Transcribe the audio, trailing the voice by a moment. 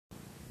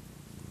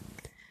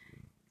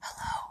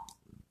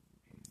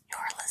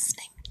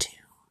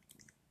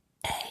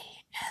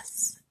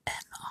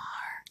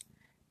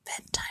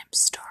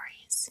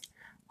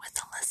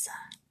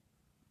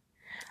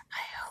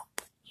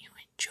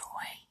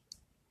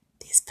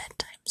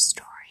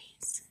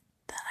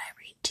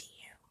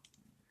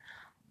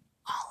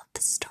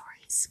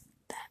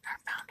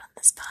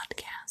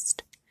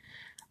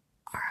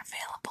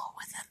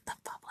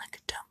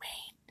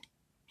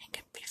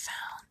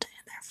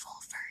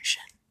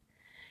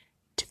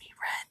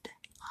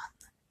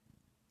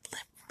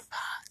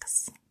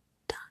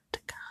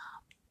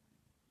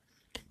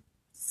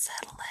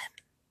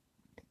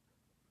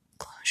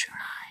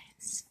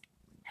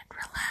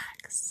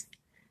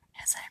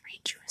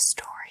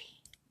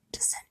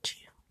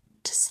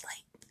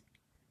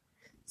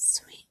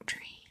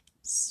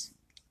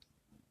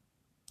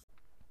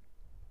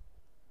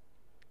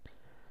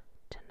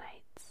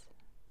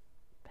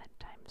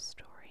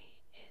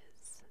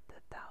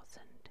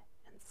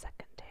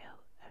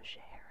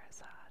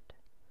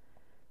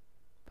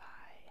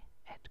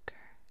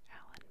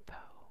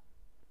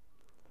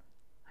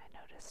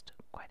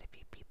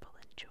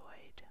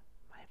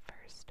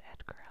first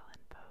Edgar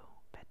Allan Poe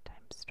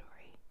bedtime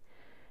story,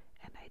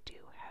 and I do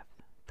have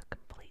the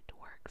complete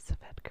works of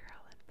Edgar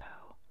Allan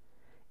Poe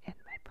in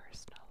my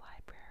personal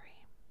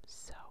library.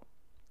 So,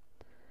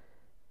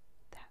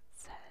 that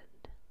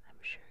said, I'm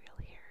sure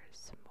you'll hear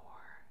some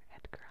more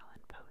Edgar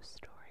Allan Poe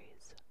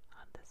stories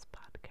on this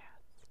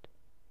podcast.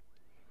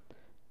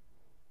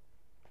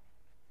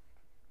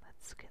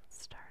 Let's get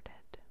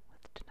started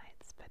with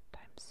tonight's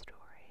bedtime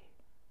story.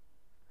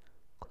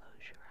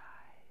 Close your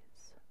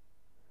eyes,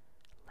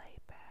 lay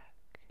back,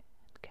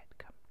 and get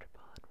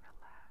comfortable and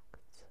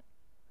relax.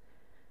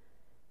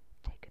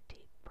 Take a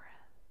deep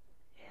breath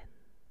in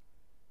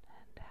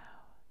and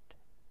out.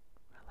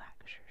 Relax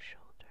your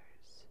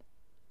shoulders.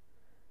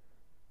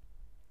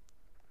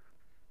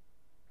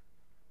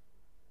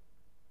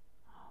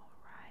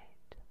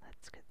 Alright,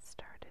 let's get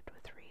started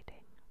with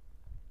reading.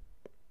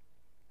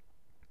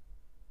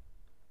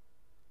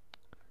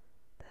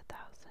 The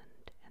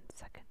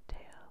 1002nd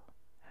Tale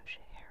of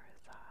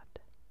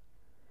Scheherezade.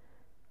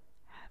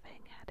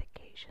 Having had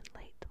occasion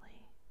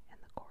lately, in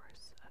the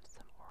course of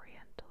some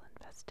Oriental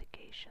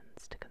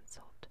investigations, to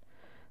consult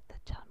the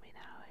Tell Me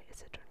Now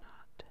Is It or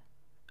Not,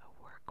 a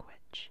work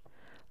which,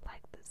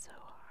 like the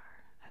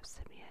Zohar of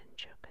Simeon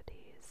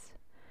Jochades,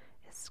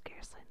 is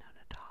scarcely known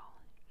at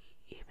all,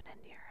 even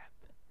in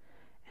Europe,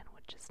 and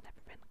which has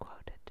never been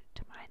quoted,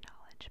 to my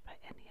knowledge, by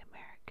any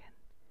American,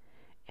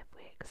 if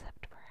we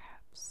except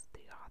perhaps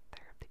the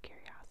author of the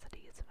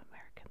Curiosities of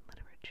American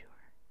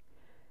Literature.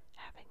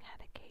 Having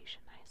had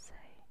occasion, I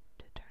say,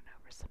 to turn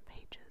over some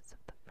pages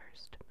of the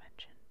first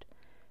mentioned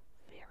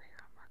very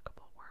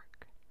remarkable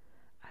work,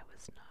 I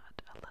was not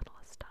a little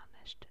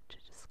astonished to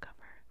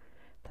discover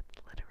that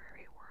the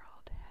literary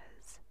world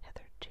has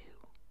hitherto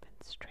been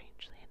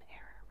strangely in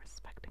error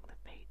respecting the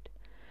fate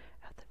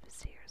of the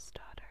vizier's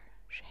daughter,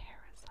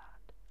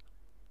 Scheherezade,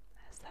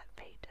 as that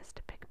fate is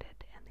depicted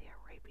in the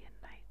Arabian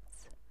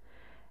Nights,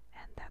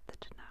 and that the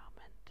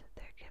denouement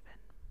there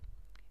given,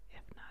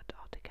 if not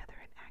altogether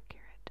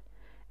inaccurate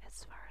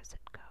as far as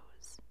it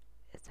goes,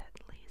 is at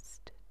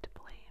least to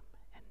blame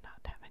in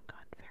not having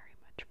gone very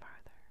much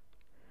farther.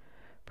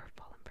 For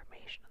full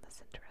information on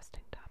this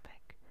interesting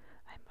topic,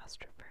 I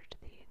must refer to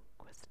the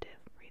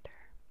inquisitive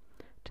reader,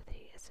 to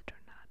the Is It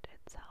or Not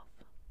itself,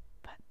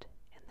 but,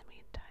 in the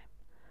meantime,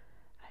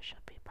 I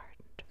shall be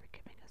pardoned for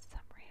giving a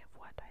summary of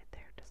what I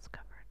there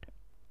discovered.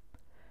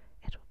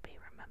 It will be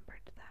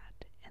remembered that,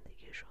 in the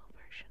usual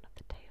version of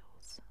the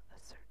tales, a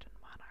certain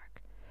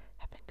monarch,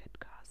 having good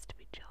cause to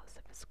be jealous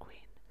of his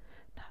queen,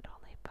 not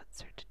only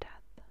puts her to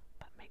death,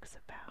 but makes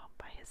a vow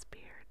by his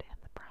beard and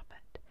the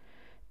prophet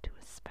to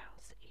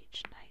espouse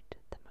each night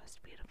the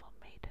most beautiful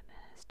maiden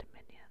in his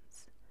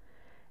dominions,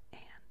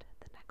 and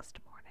the next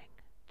morning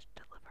to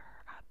deliver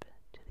her up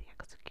to the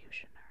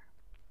executioner.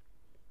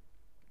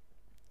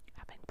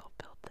 Having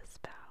fulfilled this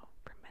vow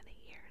for many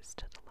years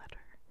to the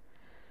letter,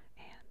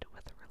 and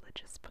with a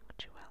religious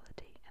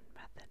punctuality and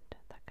method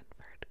that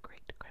conferred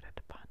great credit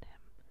upon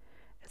him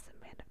as a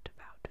man of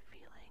devout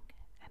feeling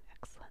and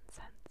excellent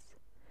sense,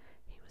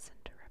 he was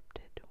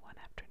interrupted one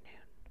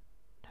afternoon,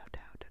 no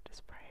doubt at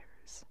his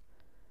prayers,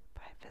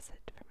 by a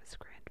visit from his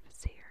grand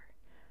vizier,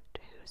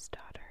 to whose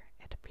daughter,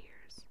 it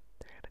appears,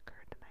 there had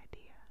occurred an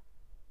idea.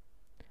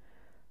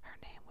 Her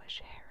name was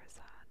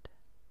Scheherezade,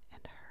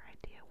 and her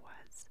idea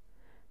was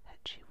that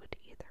she would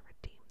either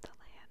redeem the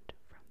land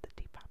from the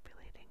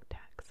depopulating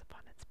tax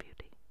upon its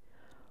beauty,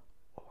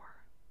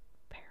 or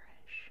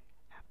perish,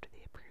 after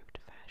the approved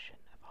fashion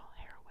of all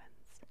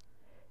heroines,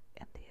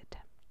 in the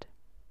attempt.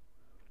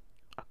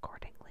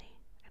 Accordingly,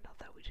 and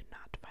although we do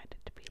not find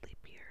it to be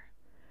leap year,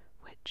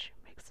 which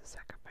makes the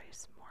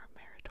sacrifice more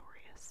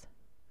meritorious,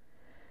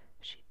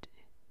 she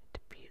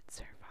deputes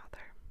her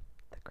father,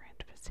 the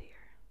grand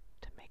vizier,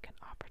 to make an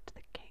offer to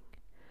the king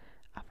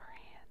of her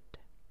hand.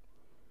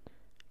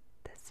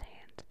 This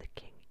hand the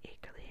king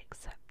eagerly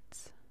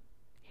accepts.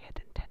 He had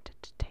intended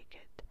to take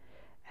it,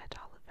 at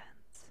all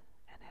events,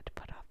 and had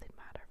put off the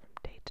matter from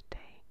day to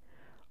day,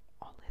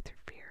 only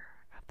through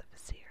fear of the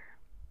vizier.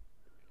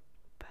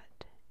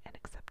 But, in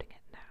accepting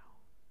it now,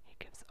 he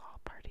gives all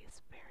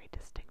parties very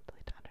distinctly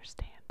to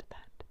understand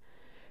that,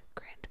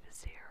 grand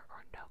vizier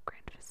or no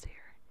grand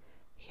vizier,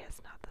 he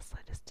has not the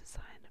slightest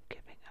design of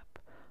giving up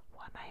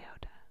one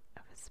iota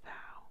of his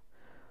vow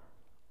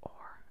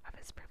or of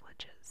his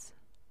privileges.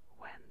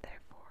 When,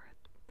 therefore,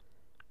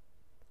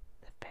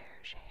 the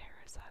fair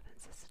Scheherezade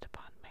insisted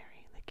upon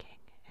marrying the king,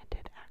 and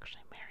did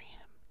actually marry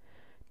him,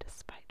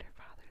 despite her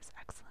father's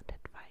excellent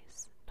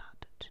advice not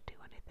to do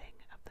anything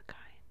of the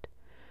kind,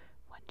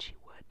 when she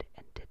would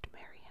and did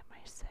marry him,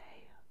 I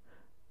say,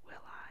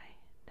 will I,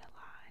 nil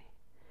I,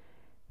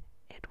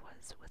 it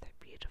was with her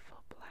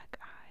beautiful black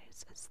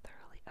eyes as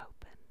thoroughly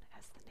open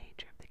as the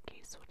nature of the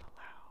case would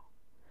allow.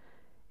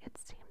 It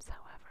seems,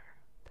 however,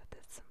 that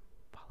this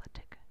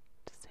politic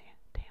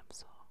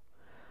damsel,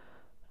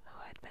 who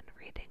had been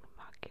reading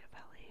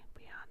Machiavelli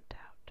beyond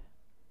doubt,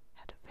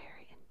 had a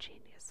very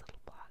ingenious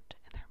little plot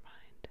in her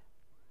mind.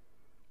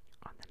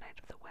 On the night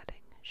of the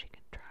wedding, she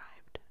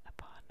contrived,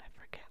 upon I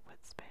forget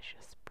what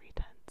specious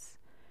pretense,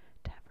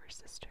 to have her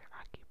her sister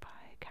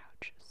occupy a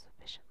couch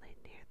sufficiently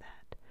near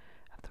that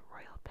of the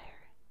royal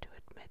pair to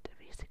admit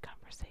of easy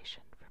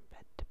conversation from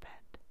bed to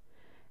bed,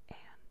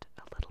 and,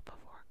 a little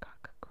before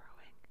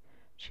cock-crowing,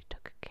 she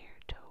took care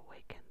to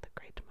awaken the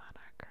great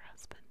monarch her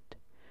husband,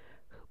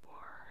 who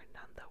bore her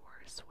none the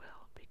worse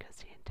will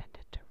because he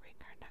intended to wring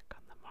her neck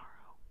on the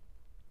morrow.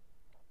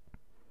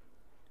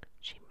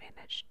 She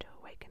managed to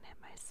awaken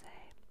him, I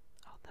say,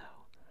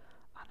 although,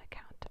 on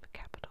account of a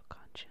capital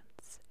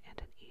conscience and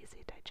an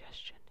easy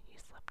digestion, he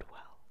slept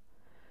well,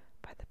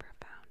 by the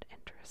profound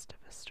interest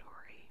of a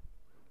story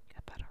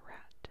about a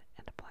rat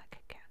and a black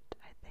cat,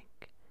 I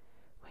think,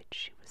 which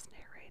she was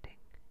narrating,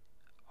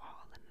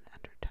 all in an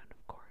undertone,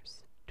 of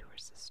course, to her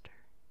sister.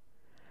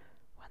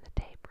 When the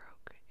day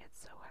broke, it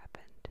so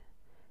happened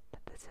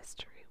that this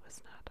history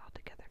was not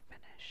altogether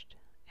finished,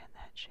 and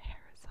that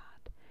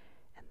Scheherezade,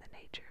 in the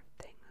nature of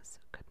things,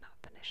 could not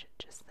finish it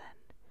just then,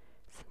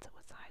 since it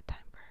was high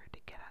time for her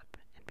to get up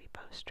and be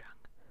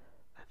bowstrung,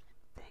 a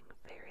thing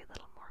very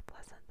little more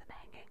pleasant than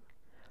hanging,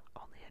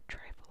 only a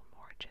trifle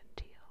more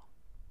genteel.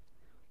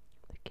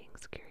 The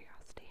king's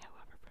curiosity,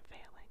 however,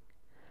 prevailing,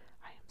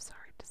 I am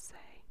sorry to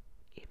say,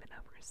 even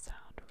over his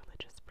sound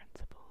religious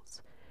principles,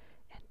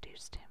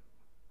 induced him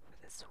for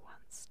this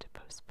once to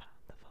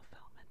postpone the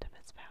fulfillment of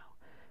his vow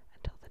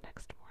until the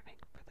next morning,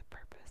 for the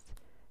purpose,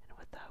 and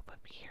with the hope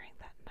of hearing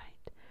that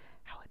night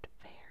how it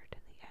fared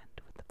in the end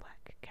with the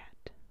black cat,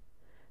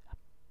 a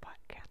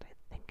black cat I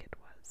think it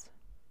was,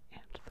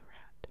 and the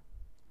rat.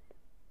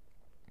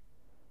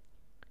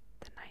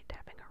 The night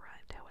having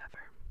arrived,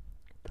 however,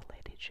 the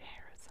Lady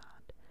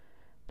Scheherezade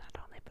not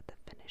only put the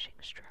finishing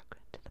stroke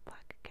to the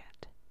black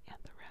cat and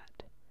the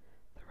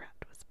rat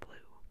was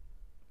blue,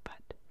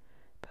 but,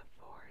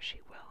 before she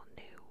well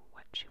knew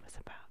what she was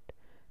about,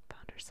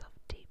 found herself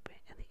deep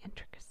in the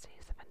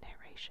intricacies of a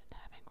narration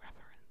having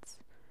reference,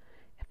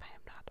 if I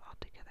am not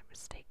altogether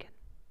mistaken,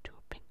 to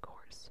a pink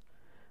horse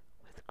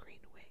with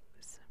green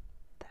wings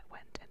that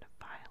went in a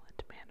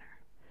violent manner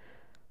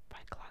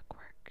by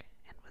clockwork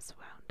and was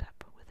wound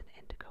up with an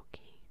indigo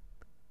key.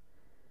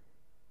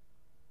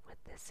 With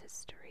this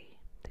history,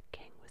 the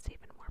king was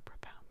even more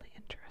profoundly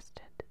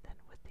interested than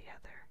with the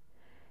other,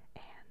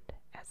 and,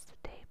 as the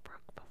day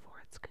broke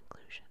before its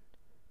conclusion,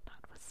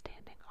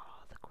 notwithstanding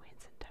all the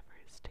queen's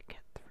endeavors to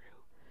get through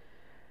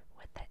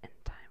with it in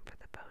time for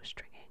the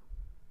bowstringing,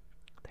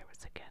 there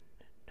was again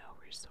no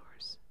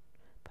resource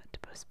but to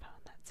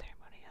postpone that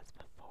ceremony as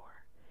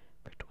before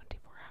for 24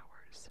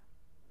 hours.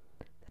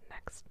 The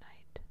next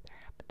night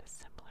there happened a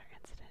similar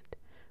incident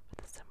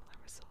with a similar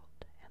result,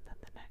 and then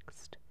the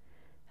next,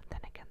 and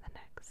then again the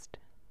next,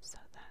 so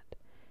that,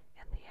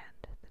 in the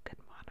end, the good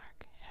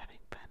monarch,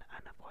 having been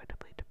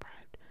unavoidably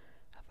deprived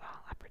of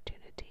all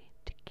opportunity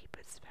to keep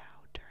his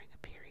vow during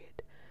a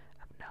period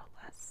of no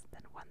less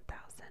than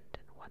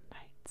 1,001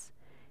 nights,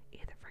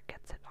 either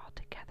forgets it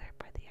altogether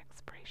by the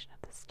expiration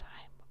of this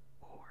time,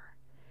 or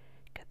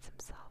gets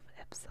himself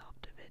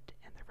absolved of it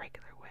in the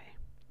regular way,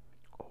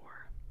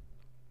 or,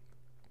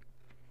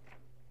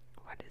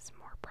 what is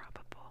more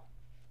probable,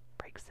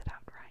 breaks it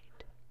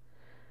outright,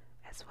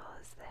 as well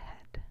as the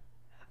head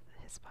of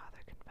his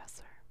father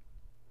confessor.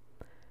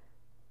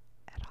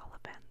 At all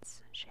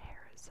events,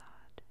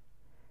 Scheherezade,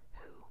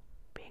 who,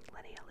 being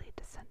lineally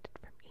descended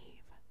from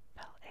Eve,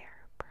 fell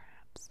heir,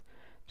 perhaps,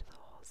 to the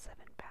whole 7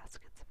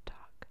 baskets of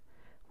talk,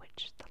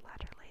 which the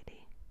latter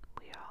lady,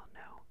 we all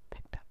know,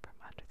 picked up from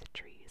under the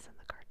trees in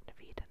the Garden of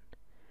Eden.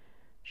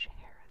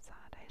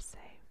 Scheherezade, I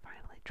say,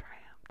 finally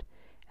triumphed,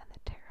 and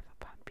the tariff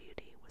upon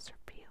beauty was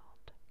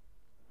repealed.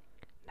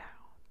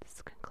 Now,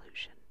 this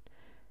conclusion,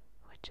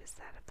 which is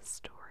that of the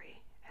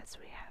story, as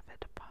we have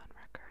it upon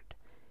record,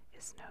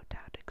 is no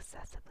doubt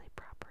excessively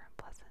proper and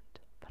pleasant,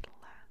 but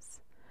alas,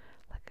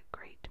 like a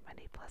great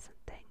many pleasant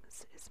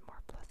things, is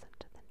more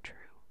pleasant than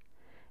true,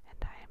 and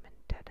I am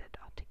indebted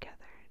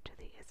altogether to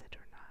the Is It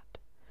or Not,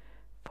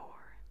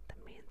 for the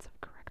means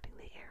of correcting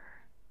the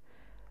error.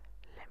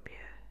 Le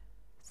mieux,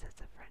 says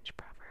the French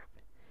proverb,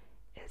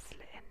 is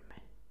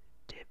l'ennemi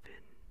du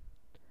bien,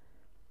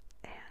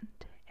 and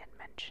in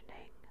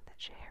mentioning that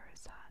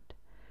Scheherezade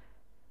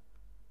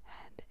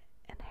had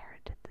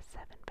inherited the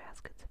 7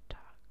 baskets of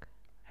talk,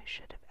 I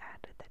should have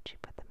added that she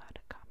put them out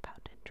at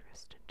compound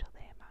interest until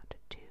they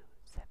amounted to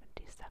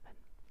 77.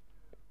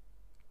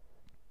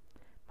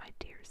 My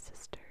dear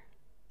sister,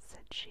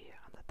 said she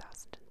on the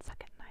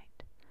 1,002nd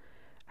night,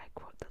 I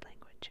quote the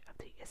language of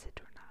the Is It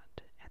or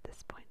Not at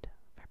this point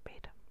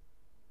verbatim.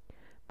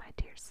 My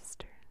dear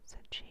sister,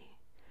 said she,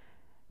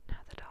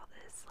 now that all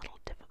this little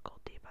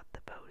difficulty about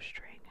the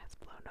bowstring has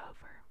blown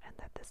over, and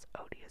that this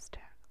odious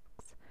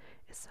tax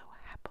is so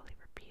happily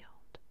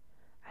repealed,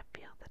 I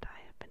feel that I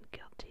have been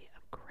guilty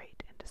of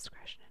great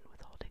indiscretion in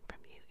withholding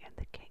from you and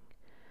the king,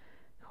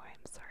 who I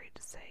am sorry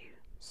to say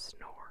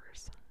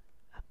snores,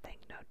 a thing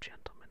no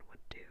gentleman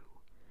would do,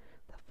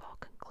 the full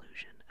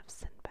conclusion of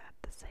Sinbad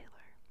the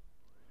Sailor.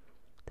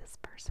 This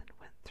person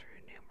went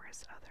through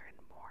numerous other and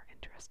more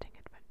interesting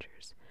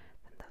adventures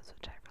than those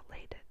which I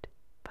related,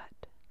 but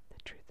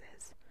the truth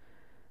is,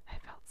 I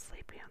felt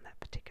sleepy on that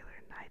particular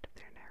night of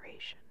their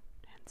narration,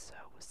 and and so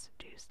was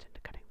seduced into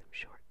cutting them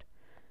short,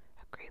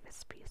 a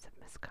grievous piece of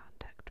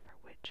misconduct for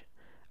which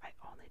I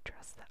only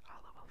trust that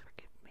Allah will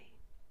forgive me.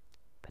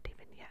 But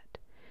even yet,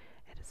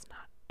 it is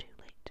not too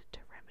late to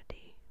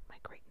remedy my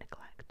great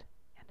neglect,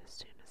 and as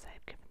soon as I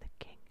have given the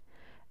king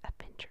a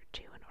pinch or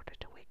two in order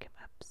to wake him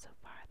up so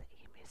far that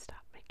he may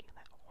stop making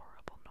that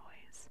horrible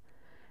noise,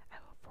 I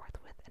will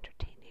forthwith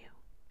entertain you,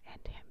 and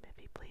him if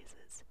he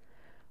pleases,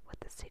 with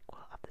the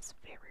sequel of this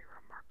very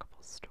remarkable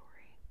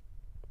story.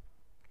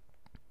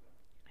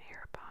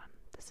 Hereupon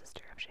the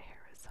sister of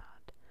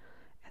Scheherezade,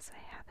 as I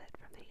have it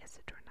from the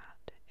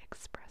Isidronat,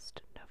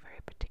 expressed no very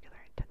particular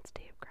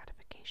intensity of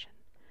gratification,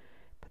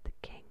 but the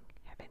king,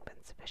 having been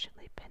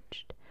sufficiently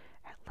pinched,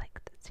 at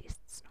length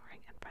ceased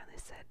snoring, and finally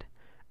said,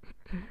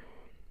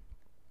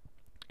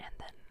 and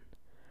then,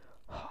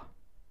 "Oh!"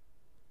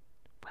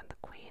 When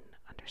the queen,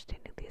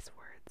 understanding these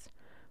words,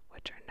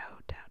 which are no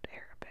doubt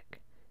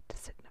Arabic, to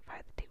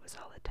signify that he was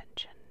all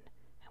attention,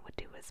 and would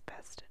do his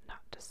best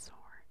not to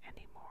snore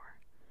any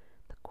more,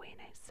 the queen,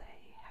 I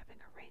say,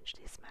 having arranged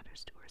these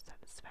matters to her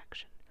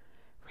satisfaction,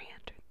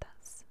 re-entered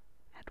thus,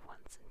 at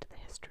once into the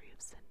history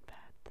of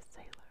Sinbad the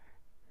sailor.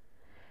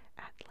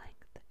 At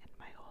length, in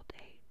my old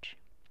age,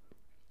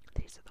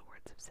 these are the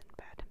words of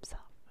Sinbad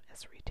himself,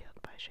 as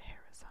retailed by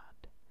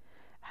Scheherezade.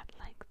 At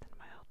length, in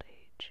my old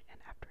age, and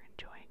after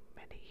enjoying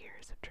many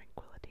years of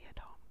tranquillity at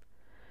home,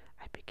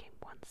 I became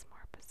once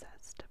more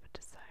possessed of a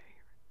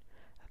desire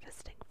of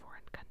visiting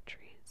foreign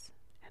countries,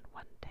 and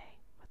one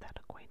day, without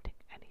acquainting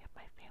any of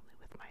my family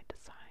with my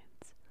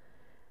designs,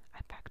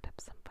 I packed up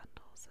some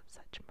bundles of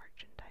such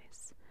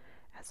merchandise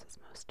as was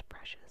most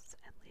precious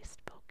and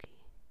least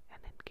bulky,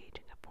 and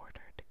engaging a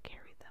porter to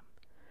carry them,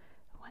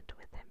 went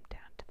with him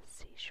down to the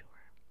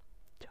seashore,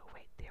 to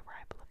await the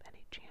arrival of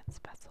any chance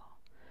vessel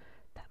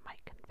that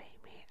might convey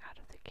me out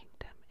of the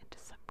kingdom into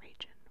some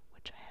region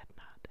which I had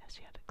not as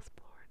yet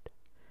explored.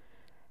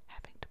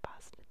 Having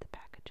deposited the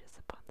packages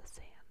upon the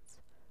sands,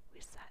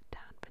 we sat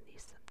down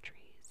beneath some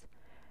trees,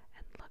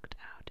 and looked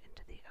out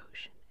into the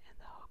ocean in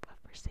the hope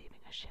of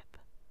perceiving a ship,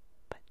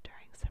 but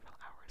during several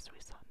hours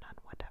we saw none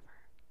whatever.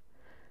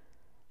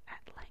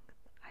 At length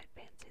I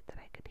fancied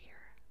that I could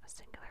hear a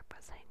singular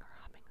buzzing or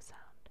humming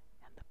sound,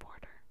 and the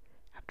porter,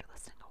 after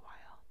listening a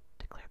while,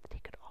 declared that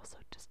he could also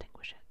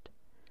distinguish it.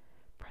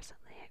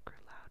 Presently it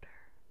grew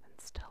louder, and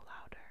still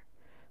louder,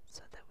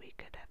 so that we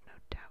could have no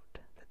doubt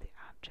that the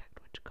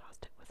object which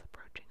caused it was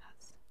approaching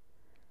us.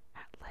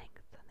 At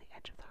length, on the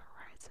edge of the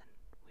horizon,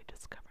 we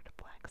discovered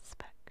a black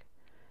speck,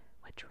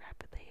 which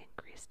rapidly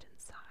increased in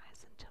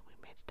size until we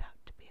made it out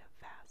to be a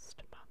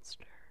vast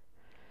monster,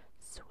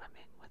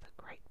 swimming with a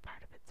great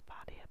part of its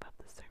body above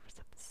the surface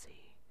of the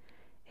sea.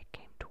 It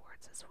came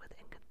towards us with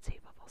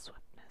inconceivable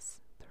swiftness,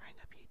 throwing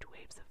up huge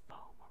waves of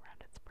foam around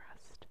its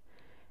breast,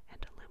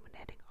 and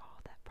illuminating all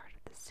that part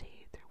of the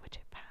sea through which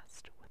it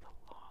passed with a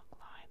long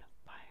line of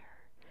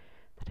fire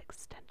that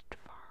extended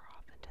far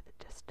off into the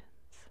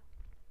distance.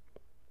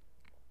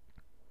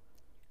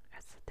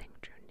 As the thing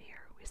drew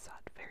near, we saw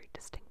it very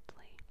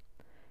distinctly.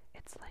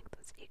 Its length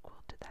was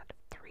equal to that of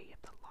 3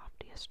 of the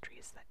loftiest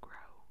trees that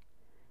grow,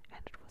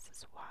 and it was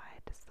as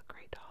wide as the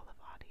great hall of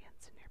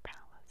audience in your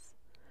palace,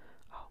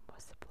 oh,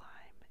 most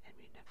sublime and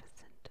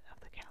munificent of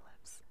the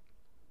caliphs.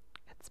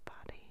 Its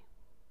body,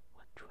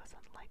 which was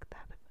unlike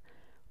that of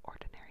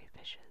ordinary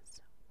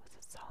fishes, was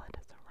as solid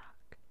as a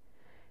rock,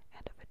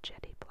 and of a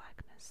jetty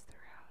blackness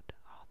throughout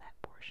all that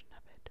portion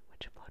of it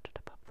which floated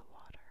above the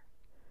water,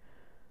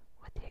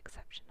 with the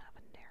exception of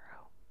a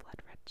narrow,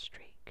 blood-red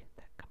streak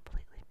that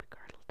completely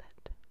begirdled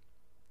it,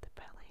 the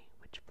belly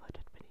which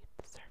floated beneath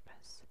the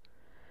surface,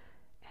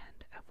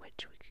 and of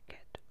which we could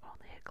get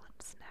only a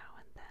glimpse now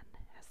and then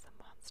as the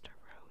monster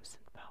rose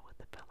and fell with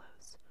the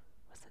billows,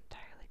 was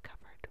entirely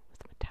covered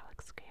with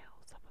metallic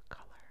scales of a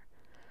color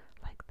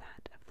like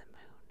that of the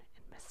moon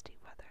in misty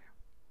weather.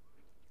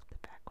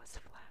 The back was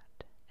flat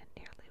and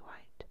nearly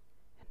white,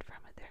 and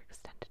from it there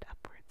extended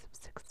upwards of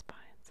 6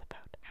 spines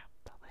about half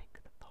the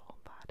length of the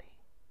whole body.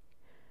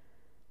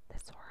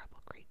 This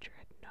horrible creature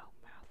had no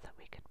mouth that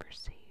we could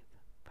perceive,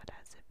 but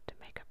as if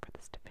to make up for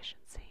this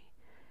deficiency,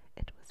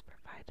 it was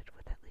provided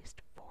with at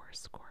least 4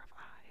 score of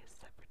eyes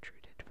that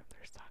protruded from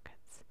their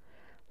sockets,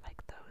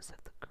 like those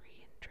of the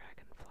green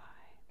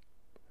dragonfly,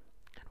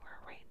 and were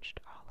arranged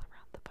all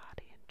around the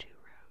body in 2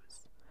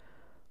 rows,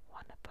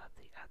 one above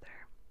the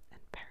other,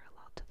 and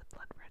parallel to the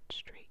blood-red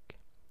streak,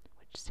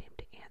 which seemed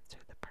to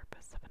answer the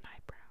purpose of an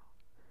eyebrow.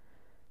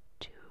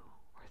 2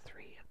 or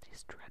 3 of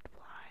these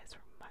dreadful eyes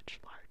were much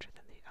larger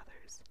than the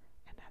others,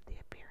 and had the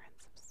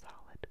appearance of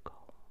solid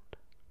gold.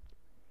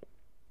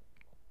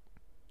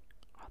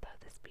 Although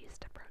this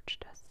beast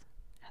approached us,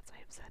 as I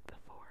have said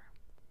before,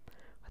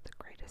 with the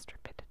greatest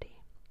rapidity,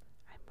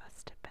 I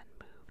must have been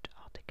moved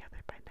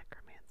altogether by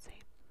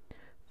necromancy,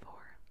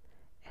 for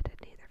it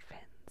had neither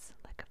fins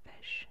like a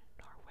fish,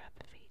 nor web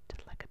feet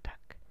like a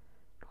duck,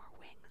 nor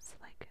wings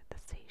like the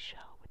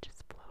seashell which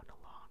is blown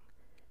along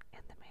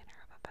in the manner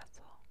of a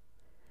vessel.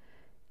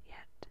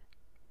 Yet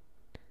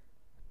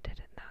did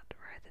it not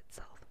writhe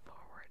itself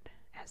forward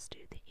as do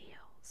the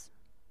eels.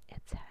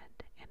 Its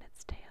head and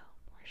its tail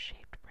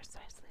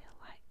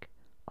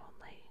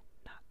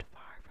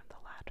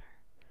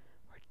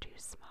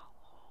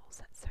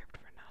animals that served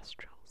for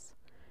nostrils,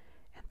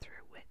 and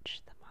through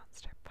which the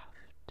monster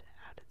puffed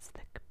out its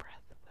thick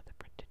breath with a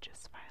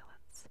prodigious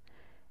violence,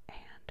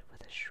 and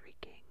with a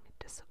shrieking,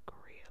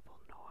 disagreeable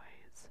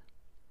noise.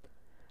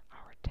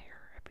 Our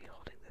terror at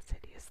beholding this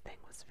hideous thing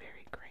was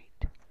very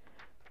great,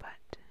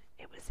 but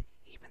it was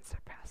even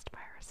surpassed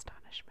by our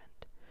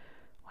astonishment,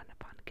 when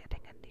upon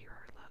getting a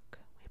nearer look,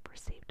 we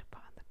perceived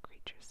upon the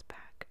creature's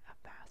back a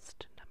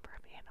vast number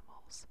of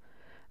animals,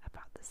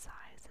 about the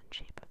size and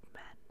shape of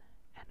men,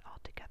 and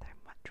altogether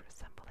much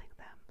resembling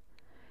them,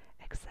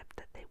 except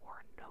that they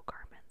wore no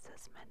garments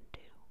as men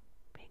do,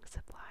 being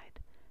supplied,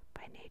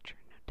 by nature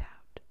no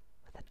doubt,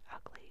 with an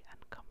ugly,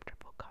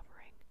 uncomfortable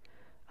covering,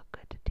 a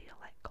good deal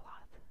like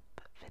cloth,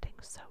 but fitting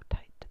so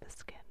tight to the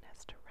skin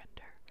as to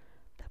render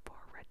the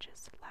poor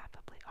wretches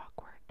laughably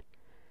awkward,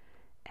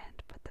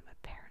 and put them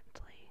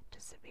apparently to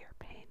severe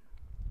pain.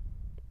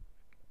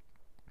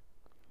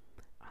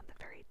 On the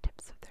very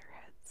tips of their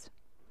heads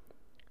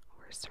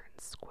were certain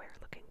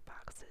square-looking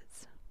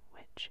boxes,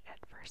 which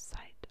at first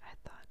sight I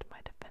thought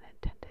might have been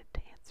intended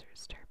to answer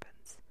as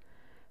turbans,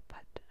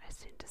 but I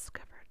soon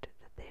discovered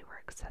that they were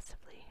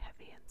excessively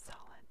heavy and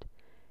solid,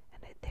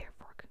 and I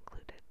therefore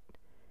concluded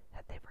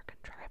that they were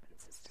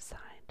contrivances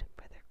designed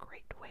by their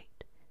great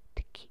weight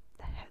to keep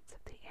the heads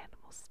of the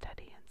animals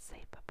steady and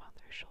safe upon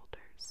their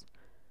shoulders.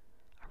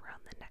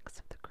 Around the necks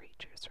of the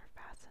creatures were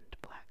fastened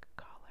black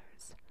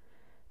collars,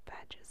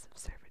 badges of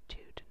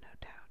servitude, no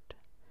doubt,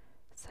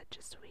 such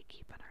as we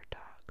keep on our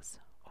dogs,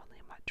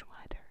 only much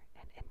wider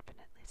and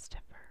infinitely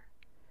stiffer,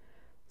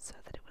 so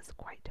that it was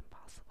quite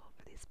impossible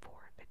for these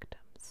poor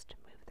victims to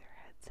move their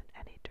heads in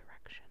any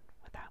direction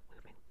without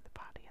moving the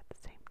body at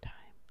the same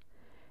time,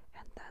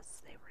 and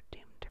thus they were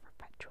doomed to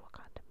perpetual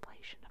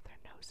contemplation of their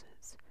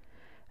noses,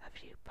 a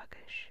few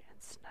puggish and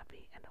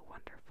snubby in a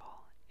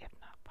wonderful, if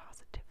not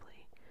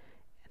positively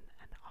in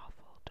an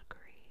awful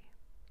degree.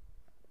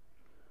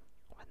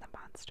 When the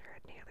monster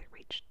had nearly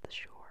reached the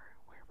shore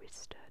where we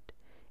stood,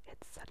 it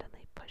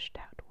suddenly pushed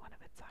out one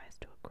of its eyes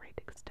to a great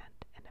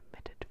extent, and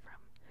emitted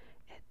from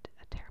it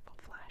a terrible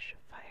flash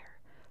of fire,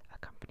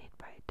 accompanied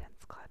by a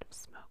dense cloud of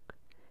smoke,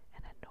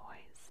 and a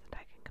noise that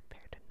I can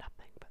compare to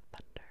nothing but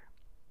thunder.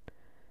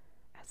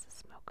 As the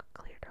smoke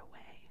cleared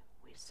away,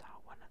 we saw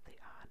one of the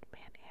odd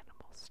man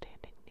animals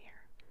standing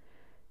near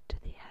to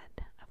the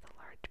head of the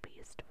large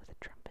beast with a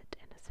trumpet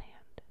in his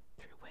hand,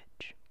 through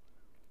which,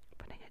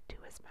 putting it to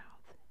his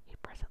mouth, he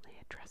presently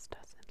addressed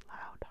us in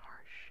loud,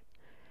 harsh,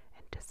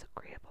 and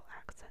disagreeable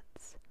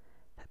accents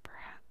that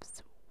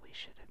perhaps we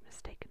should have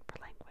mistaken for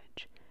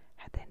language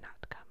had they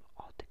not come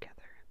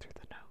altogether through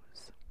the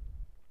nose.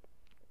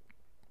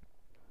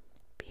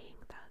 Being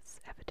thus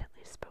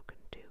evidently spoken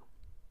to,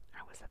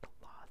 I was at a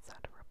loss how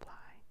to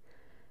reply,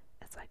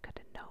 as I could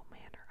in no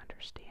manner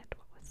understand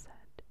what was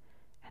said,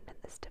 and in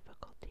this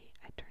difficulty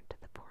I turned to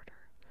the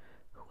porter,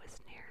 who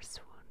was near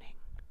swooning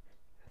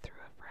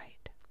through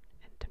affright,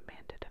 and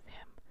demanded of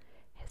him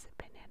his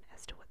opinion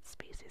as to what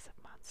species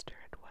of monster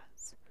it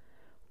was,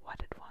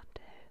 what it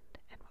wanted,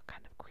 and what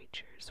kind of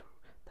creatures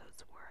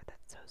those were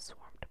that so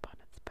swarmed upon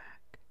its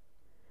back.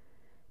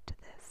 To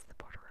this the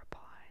porter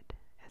replied,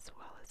 as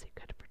well as he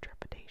could for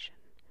trepidation,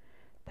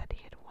 that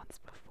he had once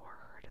before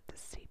heard of the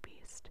sea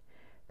beast,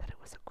 that it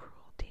was a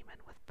cruel demon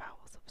with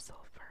bowels of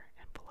sulphur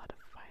and blood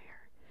of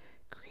fire,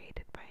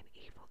 created by an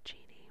evil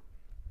genie,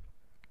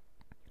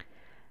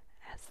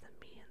 as the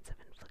means of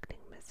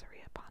inflicting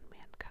misery upon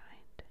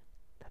mankind,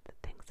 that the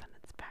things on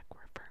its back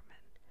were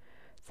vermin,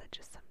 such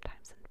as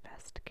sometimes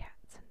infest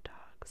cats and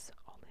dogs,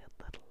 only a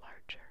little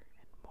larger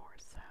and more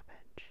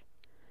savage,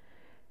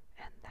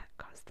 and that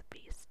caused the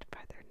beast,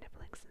 by their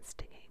nibblings and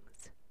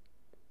stingings,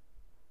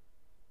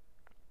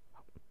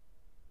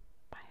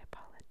 my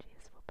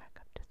apologies, we'll back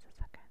up just a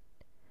second,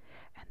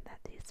 and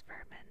that these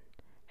vermin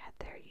had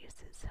their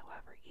uses,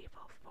 however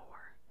evil,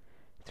 for,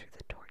 through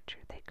the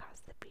torture they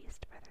caused the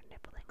beast by their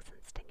nibblings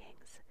and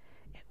stingings,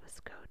 it was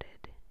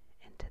goaded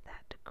into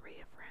that degree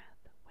of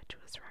wrath which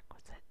was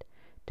requisite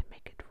to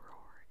make it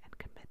roar and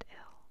commit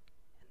ill,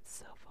 and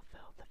so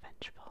fulfill the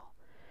vengeful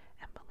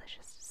and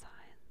malicious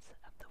designs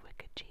of the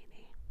wicked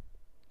genie.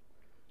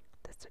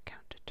 This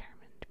account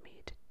determined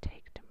me to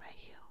take to my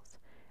heels,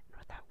 and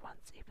without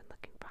once even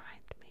looking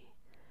behind me,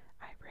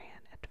 I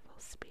ran at full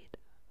speed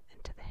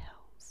into the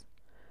hills,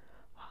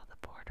 while the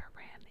porter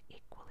ran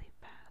equally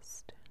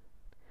fast,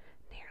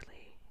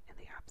 nearly in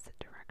the opposite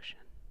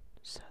direction,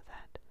 so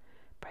that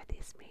by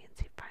these means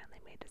he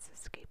finally made his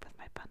escape with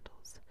my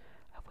bundles,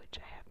 of which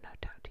I have no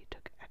doubt he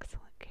took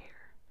excellent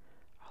care,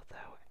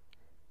 although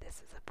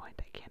this is a point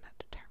I cannot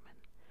determine,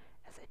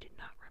 as I do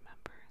not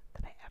remember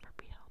that I ever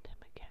beheld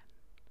him again.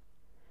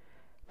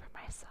 For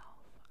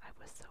myself, I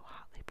was so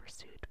hotly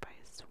pursued by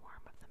a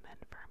swarm of the men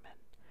vermin,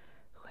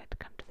 who had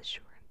come to the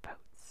shore in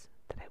boats,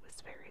 that I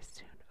was very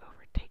soon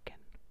overtaken,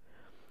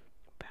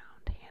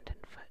 bound hand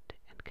and foot,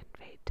 and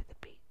conveyed to the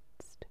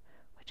beast,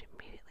 which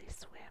immediately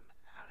swam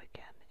out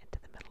again into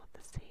the middle of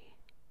the sea.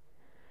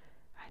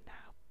 I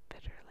now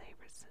bitterly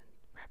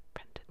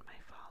repented my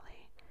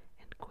folly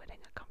in quitting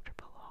a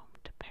comfortable home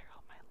to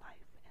peril my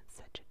life in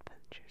such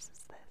adventures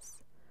as this.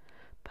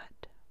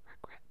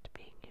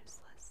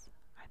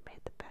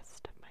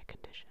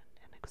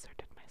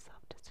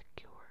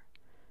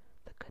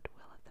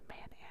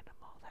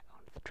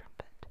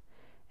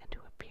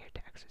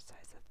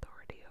 exercise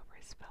authority over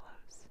his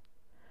fellows.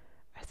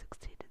 I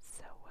succeeded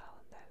so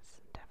well in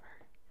this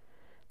endeavor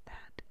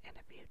that in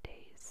a few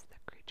days the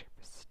creature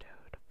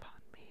bestowed upon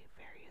me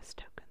various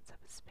tokens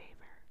of his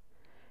favor,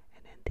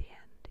 and in the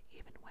end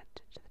even went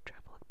to the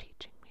trouble of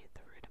teaching me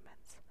the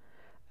rudiments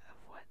of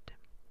what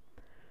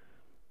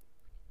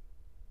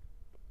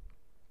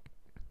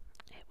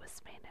it was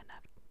vain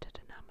enough to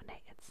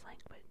denominate its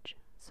language,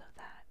 so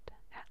that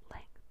at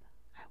length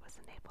I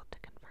was enabled to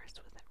converse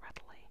with it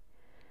readily,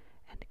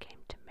 and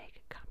came to make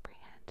it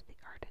comprehend the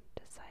ardent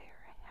desire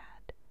I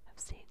had of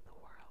seeing the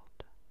world.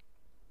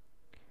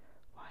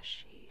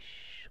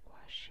 Washish,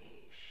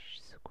 washish,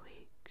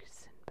 squeak,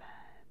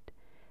 Sinbad,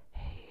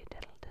 hey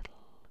diddle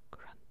diddle,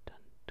 grunt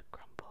and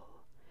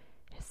grumble,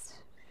 hiss,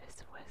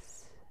 fizz,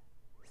 whiz,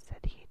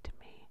 said he to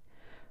me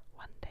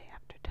one day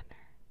after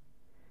dinner.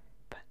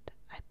 But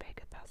I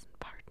beg 1,000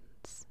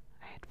 pardons.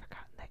 I had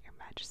forgotten that your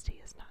majesty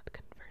is not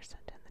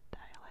conversant in the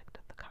dialect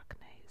of the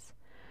Cockneys,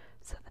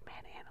 so the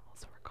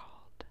man-animals were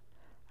called,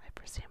 I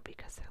presume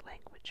because their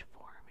language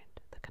formed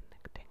the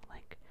connecting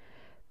link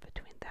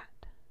between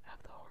that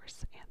of the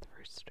horse and the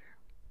rooster.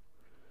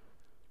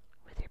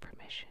 With your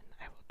permission,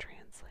 I will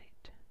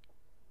translate.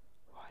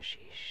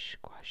 Washish,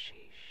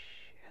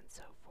 quashish, and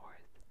so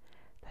forth.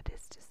 That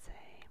is to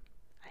say,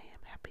 I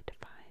am happy to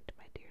find,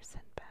 my dear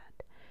Sinbad,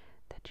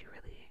 that you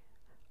really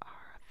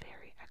are a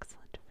very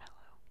excellent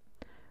fellow.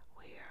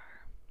 We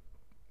are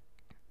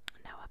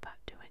now about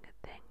doing a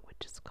thing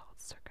which is called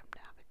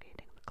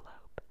circumnavigating the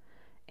globe,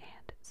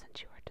 and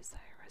since you are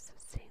desirous of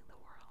seeing the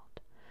world,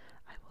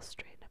 I will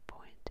straighten a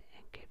point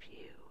and give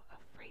you a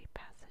free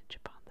passage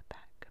upon the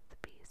back of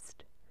the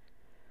beast.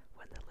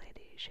 When the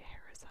lady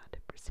Scheherezade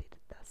had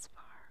proceeded thus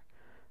far,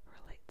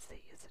 relates the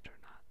is it or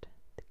not,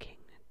 the king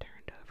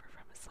turned over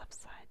from his left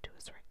side to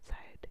his right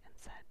side and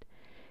said,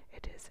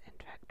 It is in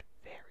fact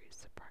very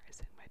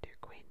surprising, my dear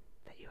queen,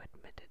 that you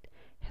admitted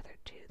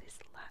hitherto these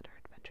latter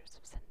adventures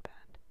of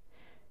Sinbad.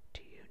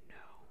 Do you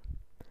know,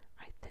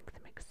 I think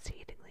them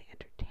exceedingly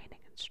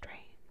entertaining and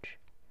strange.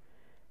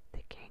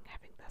 The king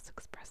having thus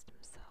expressed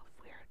himself,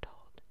 we are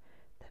told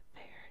that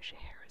fair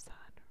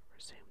Scheherezade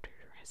resumed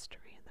her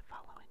history in the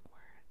following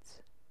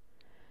words.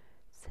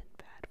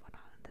 Sinbad went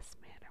on in this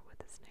manner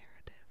with his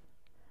narrative.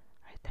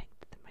 I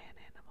thanked the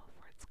man-animal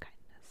for its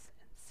kindness,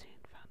 and soon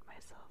found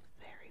myself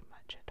very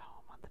much at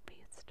home on the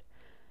beast,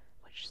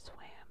 which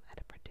swam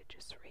at a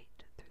prodigious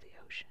rate through the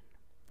ocean,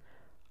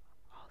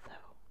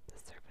 although the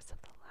surface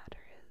of the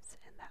latter is,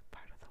 in that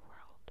part of the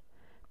world,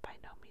 by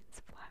no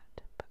means flat,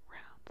 but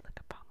round like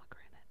a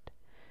pomegranate,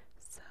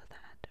 so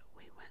that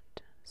we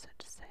went, so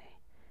to say,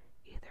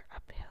 either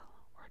uphill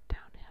or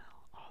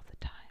downhill all the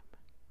time.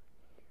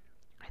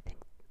 I think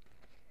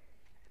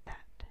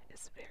that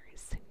is very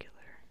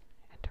singular,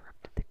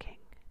 interrupted the king.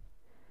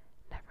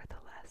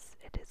 Nevertheless,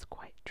 it is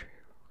quite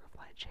true,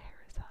 replied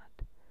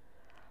Scheherazade.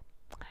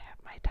 I have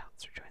my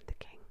doubts, rejoined the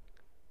king,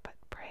 but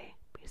pray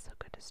be so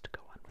good as to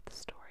go on with the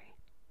story.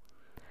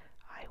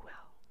 I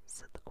will,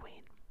 said the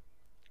queen.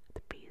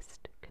 The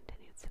beast,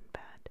 continued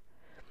Sinbad,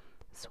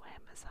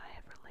 swam as I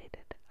have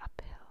related,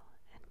 uphill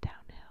and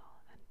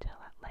downhill, until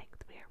at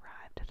length we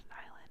arrived at an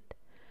island,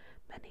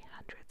 many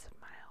hundreds of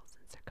miles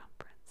in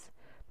circumference,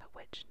 but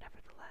which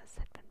nevertheless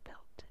had been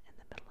built in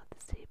the middle of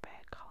the sea by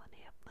a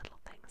colony of little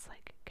things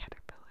like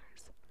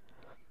caterpillars.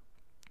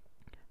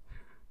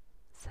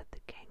 Said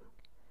the king.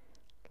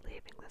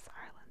 Leaving this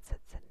island,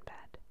 said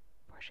Sinbad,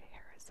 for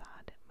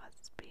Scheherazade, it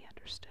must be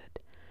understood,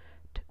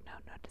 took no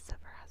notice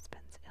of her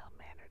husband's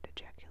ill-mannered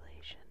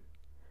ejaculation.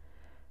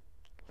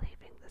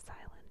 Leaving this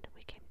island,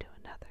 we came to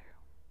another,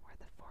 where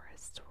the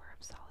forests were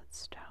of solid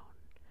stone,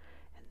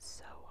 and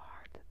so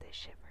hard that they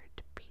shivered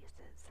to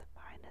pieces the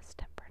finest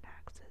tempered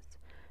axes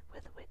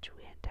with which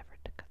we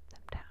endeavored to cut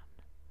them down.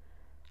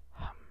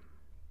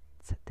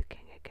 Said the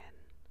king again,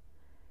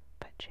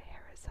 but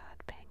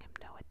Scheherazade, paying him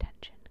no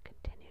attention,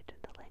 continued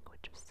in the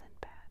language of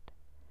Sinbad.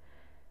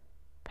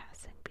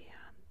 Passing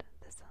beyond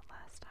this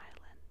last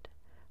island,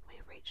 we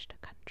reached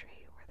a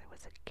country where there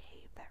was a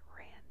cave that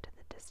ran to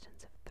the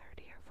distance of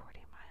 30 or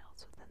 40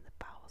 miles within the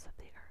bowels of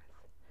the earth,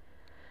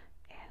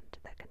 and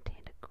that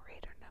contained a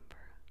greater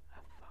number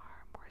of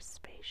far more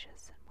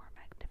spacious and more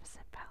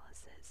magnificent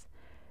palaces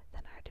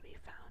than are to be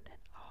found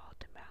in all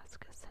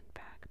Damascus and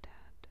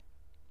Baghdad.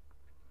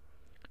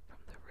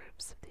 From the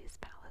roofs of these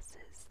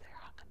palaces there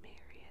hung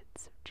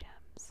myriads of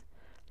gems,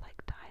 like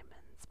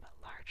diamonds, but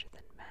larger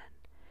than men,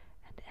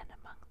 and in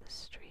among the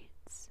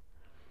streets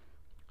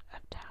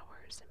of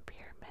towers and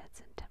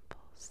pyramids and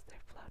temples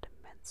there flowed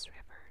immense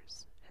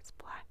rivers, as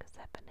black as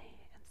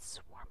ebony, and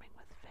swarming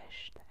with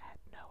fish that had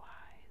no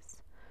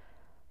eyes.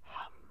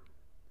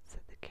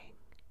 Said the king.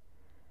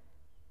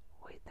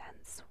 We then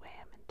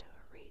swam into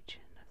a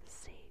region of the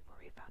sea where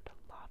we found a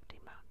lofty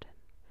mountain,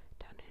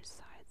 down whose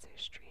sides there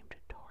streamed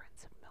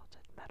torrents of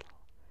melted metal,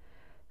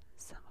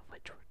 some of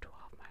which were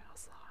 12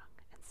 miles long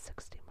and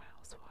 60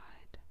 miles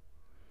wide,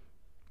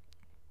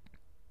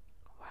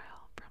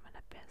 while from an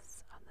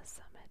abyss on the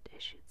summit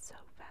issued so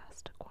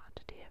vast a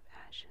quantity of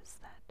ashes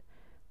that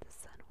the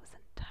sun was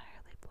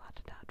entirely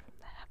blotted out from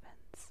the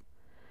heavens,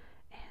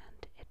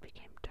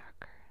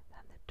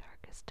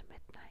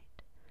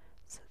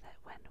 so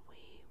that when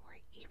we were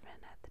even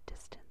at the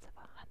distance of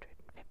 150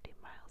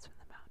 miles from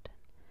the mountain,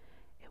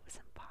 it was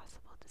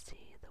impossible to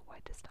see the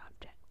whitest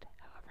object,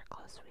 however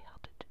close we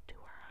held it to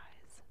our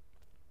eyes.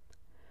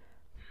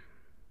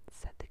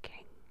 Said the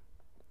king.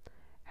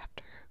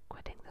 After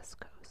quitting this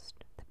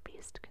coast, the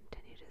beast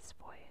continued his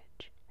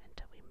voyage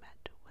until we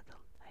met with a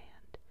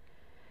land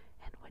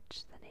in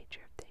which the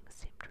nature of things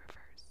seemed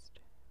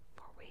reversed,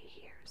 for we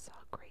here saw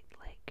a great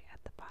lake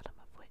at the bottom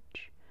of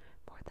which,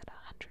 more than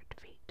 100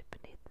 feet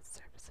beneath the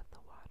surface of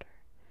the water,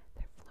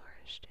 there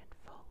flourished in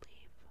full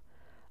leaf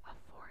a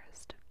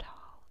forest of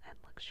tall and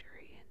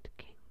luxuriant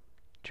king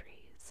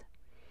trees.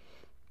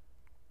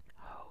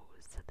 Oh,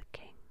 said the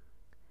king,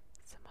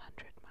 some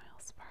 100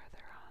 miles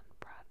farther on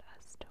brought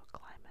us to a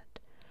climate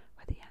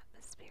where the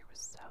atmosphere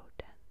was so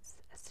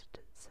dense as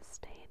to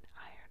sustain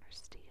iron or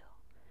steel,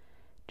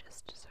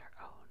 just as our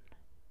own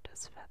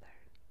does feather.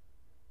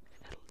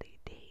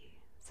 Fiddle-dee-dee,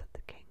 said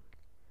the king.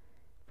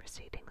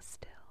 Proceeding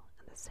still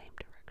in the same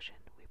direction,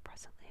 we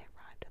presently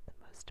arrived at the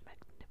most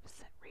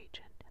magnificent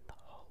region in the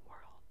whole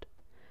world.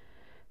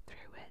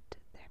 Through it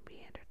there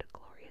meandered a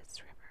glorious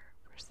river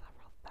for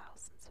several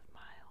thousands of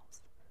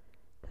miles.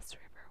 This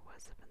river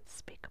was of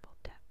unspeakable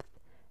depth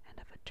and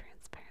of a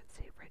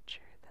transparency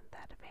richer than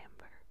that of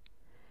amber.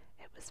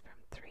 It was from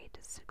 3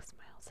 to 6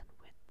 miles in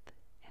width,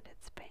 and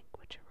its bank,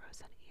 which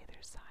arose on either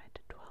side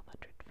to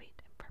 1,200 feet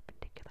in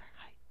perpendicular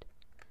height,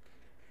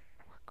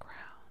 were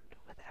crowned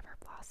with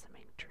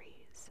ever-blossoming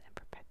trees and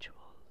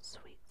perpetual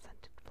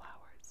sweet-scented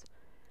flowers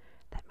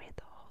that made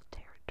the whole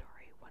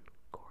territory one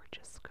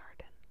gorgeous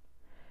garden.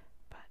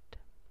 But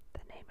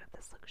the name of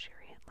this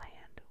luxuriant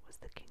land was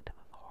the kingdom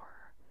of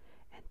horror,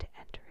 and to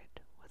enter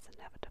it was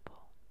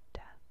inevitable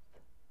death.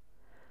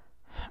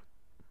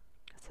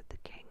 Said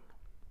the king.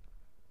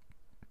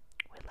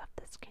 We left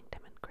this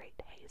kingdom in great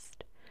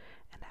haste,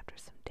 and after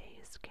some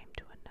days came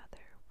to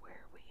another,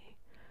 where we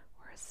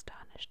were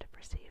astonished to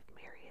perceive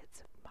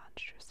myriads of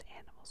monstrous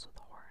animals with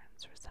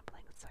horns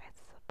resembling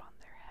scythes upon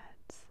their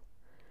heads.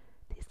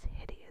 These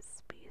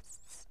hideous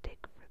beasts dig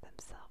for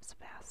themselves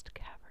vast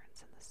caverns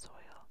in the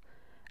soil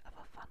of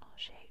a funnel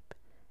shape,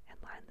 and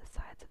line the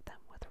sides of them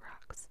with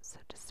rocks so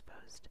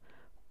disposed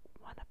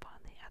one upon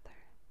the other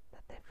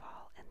that they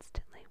fall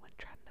instantly when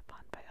trodden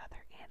upon by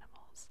other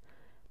animals,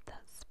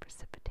 thus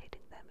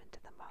precipitating them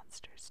into the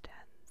monsters'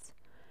 dens,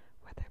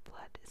 where their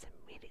blood is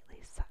immediately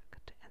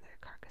sucked and their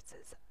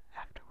carcasses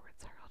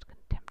afterwards hurled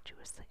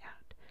contemptuously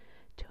out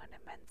to an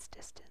immense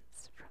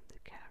distance from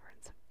the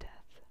caverns of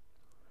death.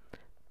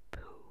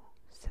 Pooh,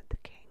 said the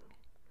king.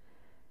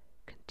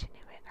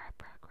 Continuing our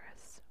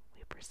progress,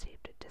 we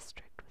perceived a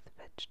district with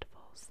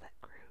vegetables that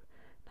grew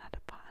not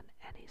upon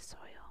any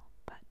soil,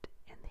 but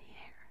in the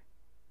air.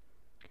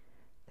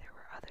 There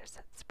were others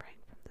that sprang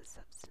from the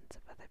substance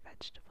of other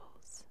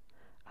vegetables,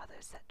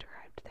 others that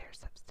derived their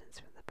substance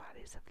from the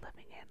bodies of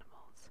living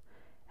animals,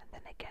 and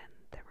then again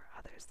there were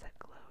others that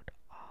glowed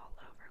all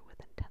over with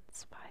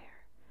intense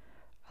fire,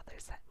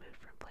 others that moved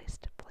from place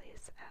to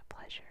place at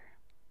pleasure.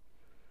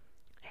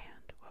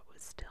 And what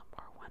was still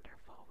more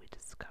wonderful, we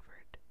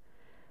discovered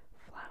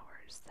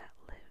flowers that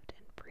lived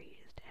and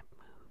breathed and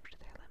moved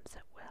their limbs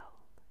at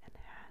will, and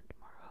had,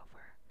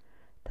 moreover,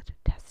 the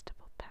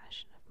detestable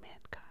passion of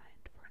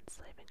mankind for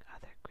enslaving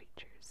other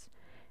creatures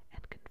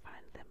and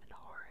confining them in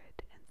horrid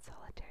and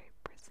solitary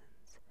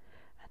prisons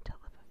until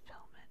the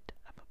fulfillment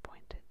of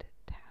appointed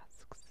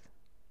tasks.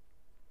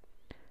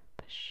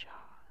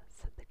 Pshaw,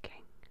 said the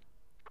king.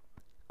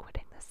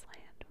 Quitting this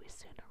land, we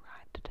soon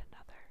arrived at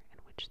another in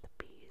which the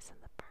bees and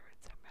the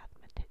birds are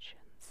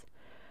mathematicians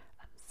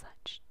of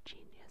such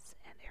genius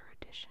and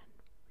erudition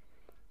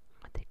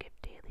that they give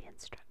daily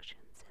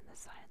instructions in the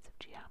science of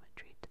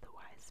geometry to the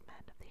wise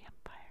men of the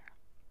empire.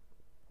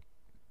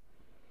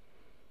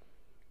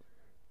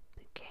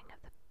 The king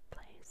of the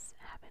place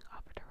having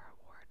offered a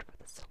reward for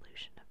the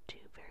solution of 2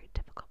 very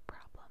difficult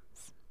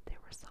problems, they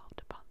were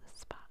solved upon the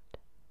spot,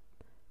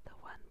 the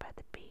one by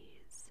the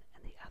bees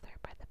and the other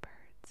by the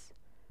birds,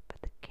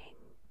 but the king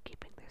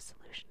keeping their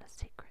solution a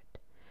secret.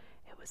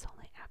 It was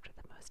only after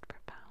the most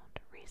profound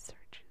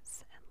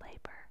researches and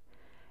labor,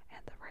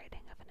 and the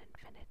writing of an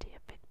infinity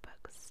of big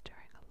books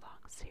during a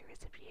long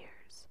series of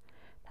years,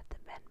 that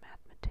the men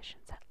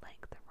mathematicians at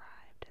length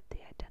arrived at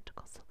the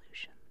identical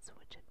solutions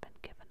which had been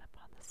given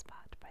upon the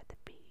spot by the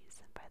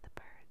bees and by the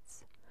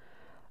birds.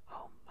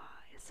 Oh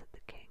my, said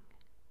the king,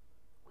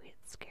 we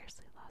had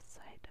scarcely lost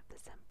sight of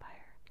this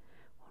empire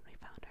when we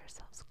found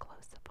ourselves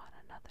close upon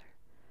another,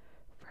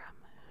 from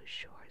whose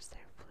shores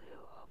there flew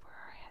over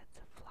our heads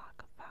a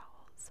flock of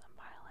fowls a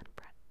mile in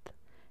breadth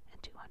and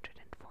 240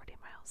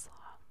 miles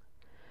long,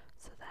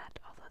 so that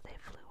although they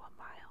flew a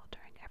mile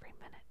during every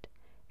minute,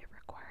 it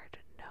required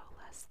no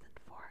less than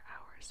 4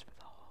 hours for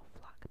the whole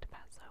flock to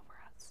pass over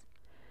us,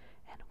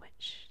 in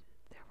which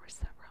there were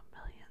several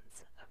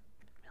millions of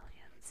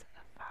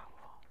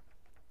fowl.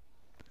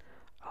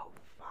 Oh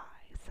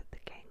fie, said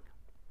the king.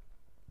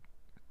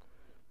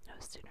 No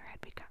sooner had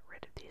we got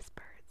rid of these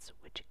birds,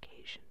 which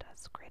occasioned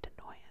us great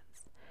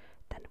annoyance,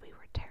 than we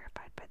were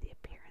terrified by the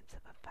appearance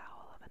of a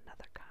fowl of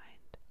another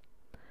kind.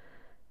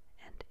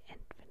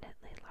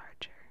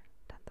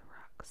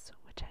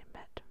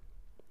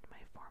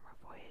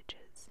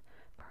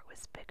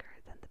 was bigger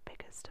than the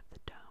biggest of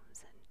the domes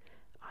in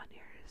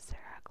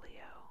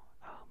Seraglio,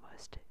 O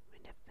most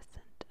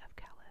munificent of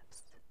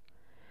caliphs.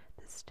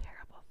 This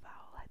terrible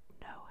fowl had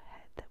no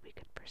head that we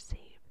could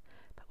perceive,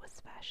 but was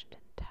fashioned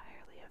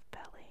entirely of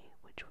belly,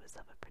 which was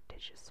of a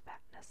prodigious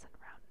fatness and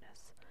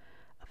roundness,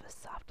 of a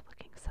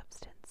soft-looking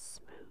substance,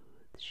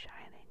 smooth,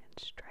 shining, and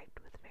striped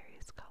with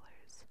various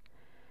colors.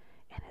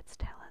 In its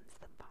talons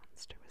the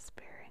monster was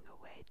bearing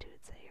away to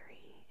its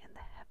eyrie in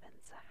the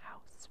heavens a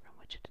house from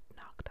which it had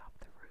knocked off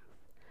the roof,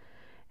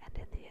 and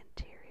in the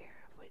interior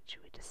of which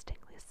we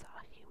distinctly saw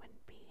human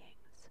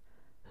beings,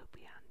 who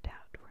beyond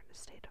doubt were in a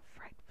state of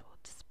frightful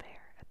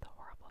despair at the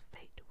horrible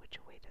fate which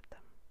awaited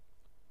them.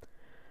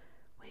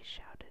 We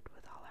shouted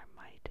with all our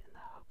might in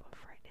the hope of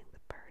frightening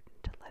the bird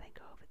into letting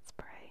go of its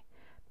prey,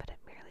 but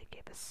it merely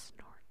gave a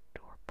snort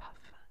or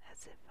puff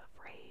as if of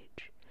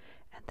rage,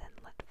 and then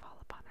let fall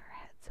upon our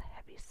heads a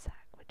heavy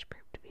sack which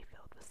proved to be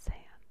filled with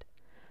sand.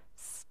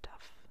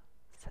 "Stuff,"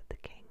 said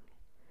the king.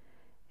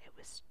 It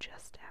was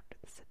just after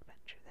this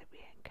adventure that we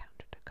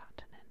encountered a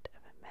continent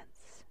of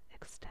immense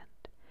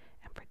extent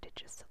and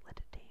prodigious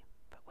solidity,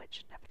 but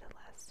which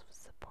nevertheless was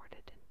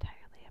supported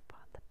entirely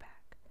upon the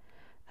back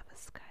of a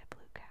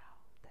sky-blue cow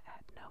that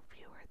had no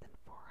fewer than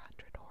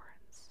 400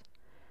 horns.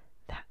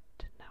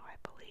 "That now I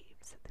believe,"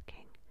 said the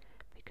king,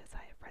 "because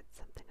I have read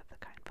something of the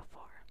kind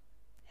before,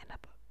 in a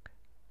book."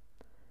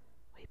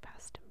 We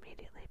passed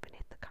immediately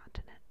beneath the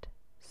continent,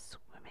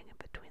 swimming in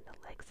between the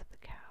legs of the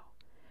cow,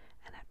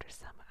 and after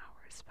some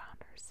hours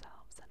found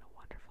ourselves in a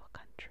wonderful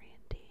country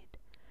indeed,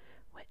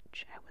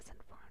 which, I was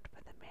informed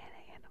by the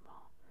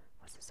man-animal,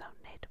 was his own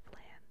native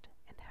land,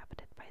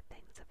 inhabited by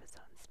things of his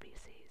own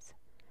species.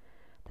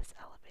 This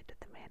elevated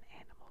the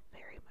man-animal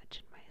very much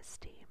in my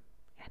esteem,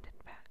 and in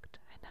fact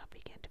I now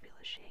began to feel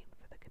ashamed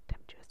for the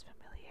contemptuous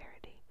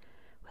familiarity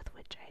with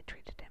which I had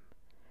treated him,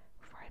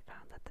 for I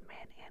found that the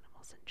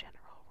man-animals in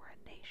general were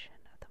a nation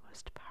of the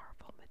most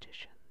powerful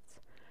magicians,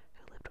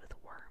 who lived with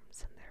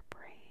worms in their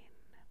brain,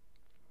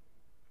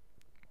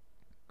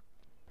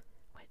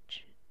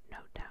 which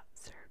no doubt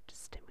served to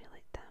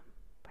stimulate them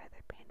by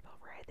their painful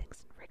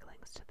writhings and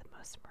wrigglings to the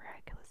most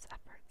miraculous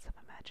efforts of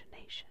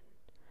imagination.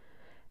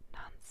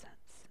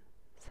 "Nonsense,"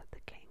 said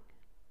the king.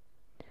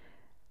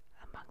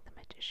 Among the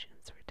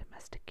magicians were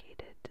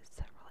domesticated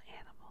several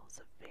animals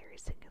of very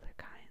singular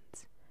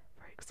kinds.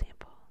 For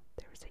example,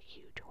 there was a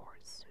huge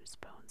horse whose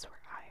bones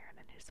were iron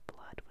and whose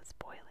blood was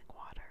boiling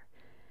water.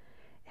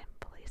 In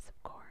place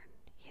of corn,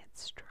 he had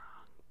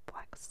strong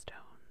black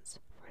stones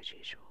for his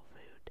usual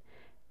food,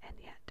 and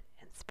yet,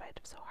 in spite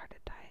of so hard a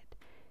diet,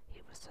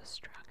 he was so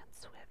strong and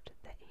swift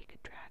that he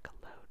could drag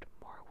a load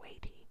more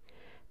weighty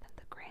than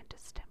the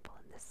grandest temple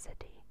in this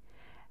city,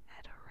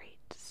 at a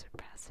rate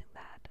surpassing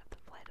that of the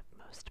flight of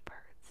most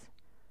birds.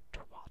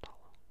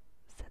 "Twaddle,"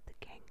 said the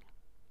king.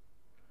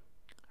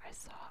 I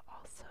saw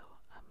also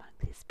among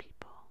these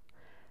people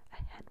a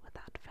hen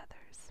without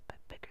feathers,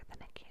 but bigger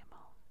than a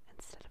camel.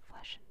 Instead of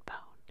flesh and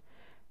bone,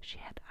 she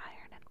had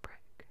iron and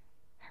brick.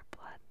 Her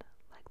blood,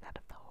 like that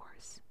of the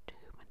horse, to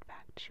whom in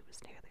fact she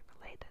was nearly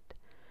related,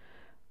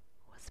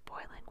 was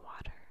boiling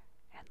water,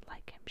 and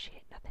like him she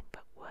ate nothing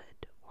but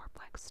wood or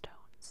black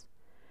stones.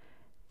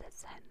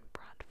 This hen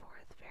brought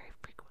forth very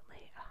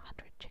frequently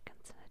 100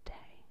 chickens in a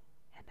day,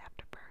 and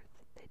after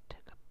birth they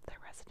took up their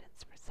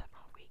residence for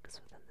several weeks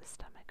within the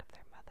stomach of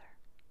their mother.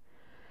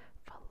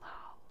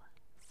 "Falal,"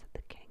 said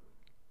the king.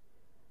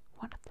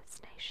 "One of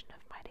this nation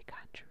of mighty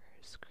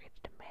conjurers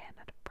created a man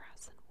out of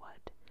brass and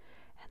wood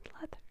and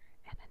leather,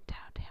 and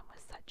endowed him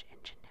with such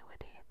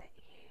ingenuity that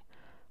he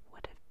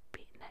would have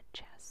beaten at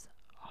chess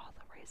all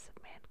the race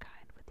of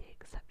mankind with the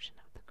exception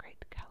of the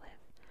great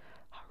Caliph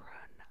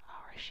Harun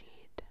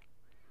al-Rashid.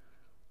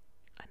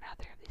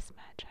 Another of these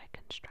magi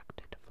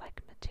constructed of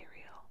like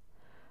material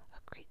a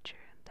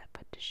creature that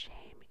put to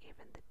shame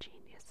even the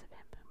genius of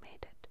him who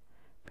made it,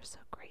 for so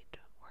great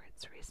were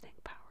its reasoning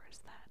powers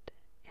that,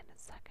 in a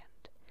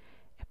second,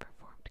 it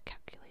performed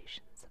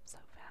calculations of so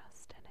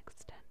vast an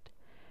extent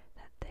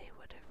that they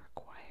would have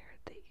required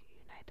the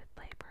united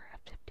labor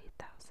of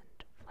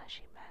 50,000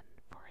 fleshy men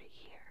for a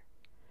year.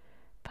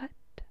 But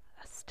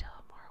a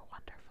still more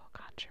wonderful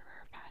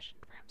conjurer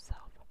fashioned for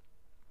himself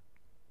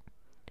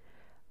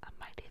a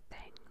mighty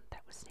thing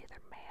that was neither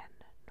man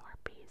nor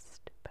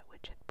beast, but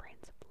which had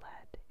brains of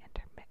lead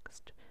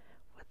intermixed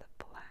with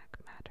a black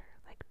matter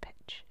like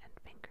pitch, and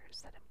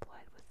fingers that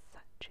employed with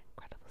such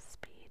incredible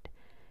speed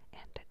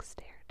and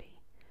dexterity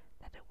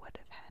that it would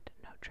have had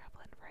no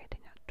trouble in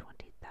writing out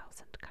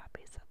 20,000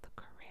 copies of the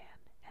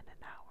Koran in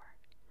an hour.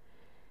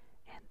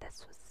 And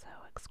this was so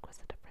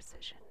exquisite a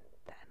precision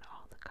that in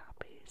all the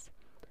copies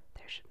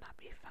there should not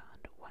be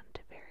found one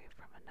to vary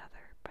from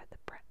another by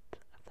the breadth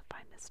of the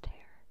finest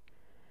hair.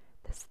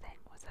 This thing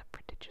was of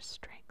prodigious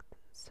strength,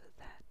 so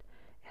that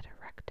it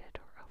erected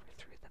or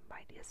overthrew the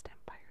mightiest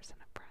empires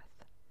in a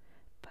breath,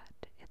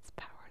 but its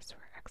powers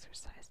were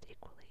exercised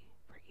equally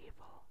for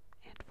evil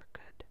and for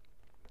good.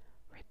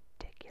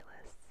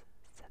 "Ridiculous,"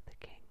 said the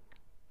king.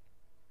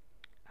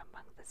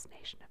 Among this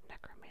nation of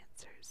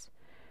necromancers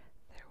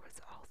there was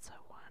also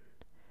one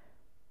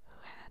who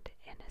had and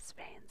in his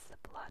veins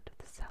the blood of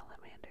the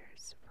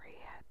salamanders, for he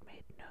had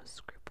made no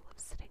scruple of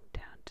sitting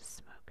down to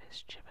smoke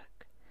his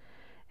chibuk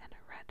in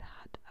a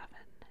red-hot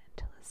oven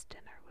until his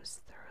dinner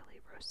was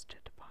thoroughly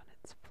roasted upon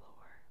its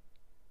floor.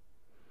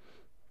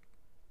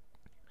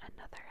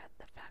 Another had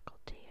the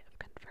faculty of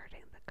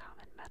converting the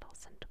common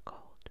metals into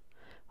gold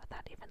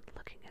without even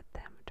looking at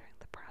them during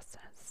the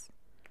process.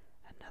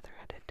 Another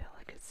had a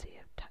delicacy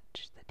of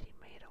touch that he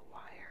made a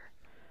wire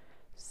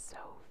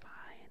so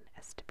fine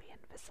as to be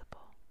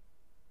invisible.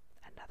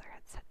 Another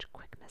had such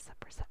quickness of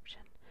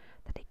perception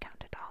that he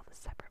counted all the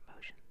separate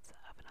motions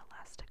of an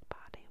elastic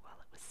body while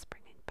it was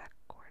springing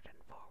backward and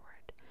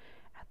forward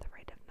at the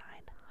rate of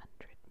 900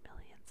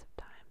 millions of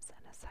times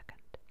in a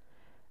second.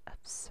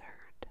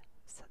 Absurd,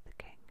 said the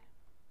king.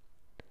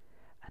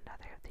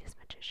 Another of these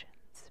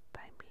magicians,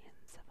 by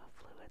means of a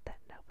fluid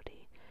that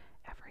nobody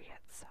ever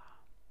yet saw,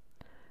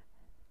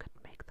 could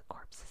make the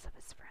corpses of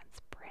his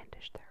friends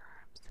brandish their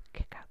arms,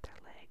 kick out their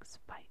legs,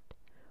 fight,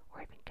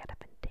 or even get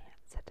up and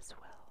dance at his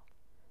will.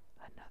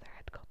 Another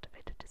had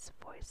cultivated his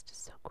voice to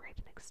so great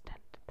an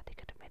extent that he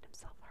could have made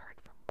himself heard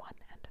from one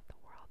end of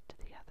the world to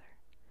the other.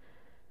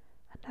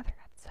 Another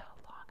had so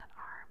long an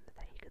arm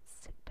that he could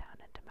sit down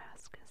in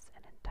Damascus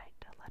and indite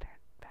a letter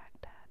in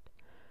Baghdad,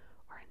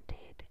 or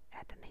indeed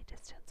at any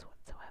distance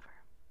whatsoever.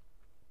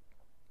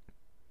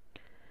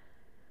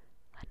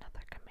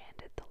 Another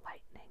commanded the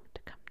lightning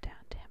to come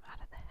down to him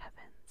out of the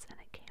heavens, and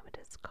it came at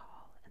his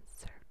call, and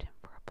served him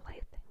for a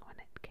plaything when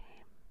it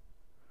came.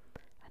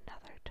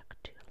 Another took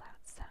two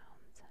loud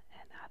sounds,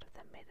 and out of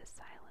them made a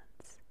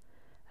silence.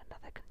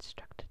 Another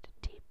constructed a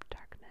deep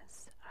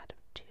darkness out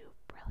of two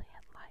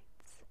brilliant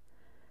lights.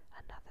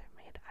 Another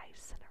made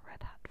ice in a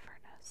red-hot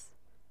furnace.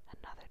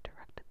 Another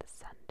directed the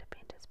sun to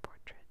paint his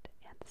portrait,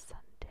 and the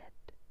sun did.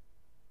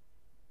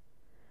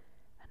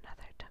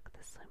 Another took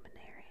this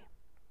luminary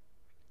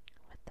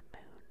with the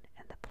moon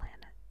and the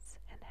planets,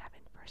 and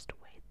having first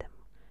weighed them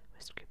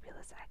with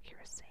scrupulous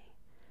accuracy,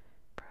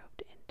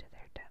 probed into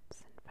their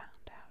depths and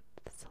found out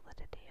the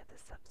solidity of the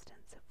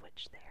substance of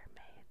which they are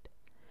made.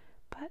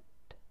 But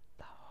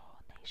the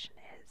whole nation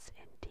is,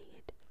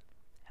 indeed,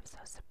 of so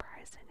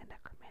surprising a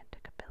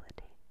necromantic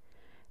ability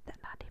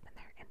that not even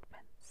their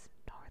infants,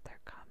 nor their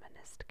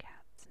commonest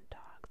cats and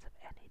dogs, have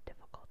any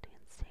difficulty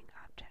in seeing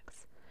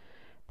objects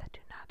that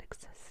do not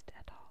exist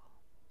at all,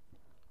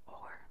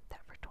 or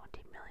that for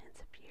 20 millions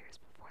of years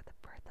before the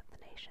birth of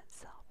the nation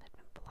itself had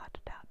been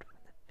blotted out from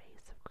the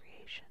face of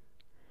creation.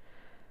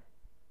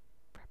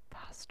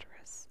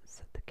 Preposterous,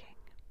 said the king.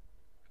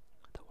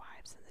 The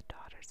wives and the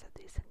daughters of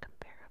these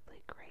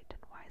incomparably great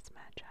and wise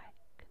magi,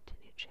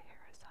 continued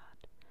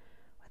Scheherezade,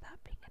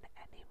 without being in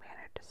any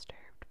manner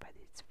disturbed by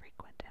these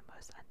frequent and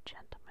most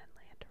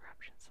ungentlemanly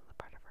interruptions on the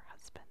part of her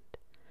husband.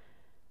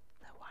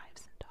 The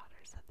wives and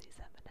daughters of these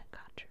eminent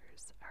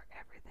conjurers are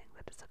everything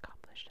that is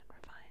accomplished and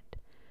refined,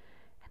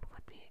 and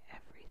would be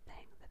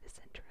everything that is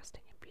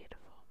interesting and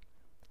beautiful,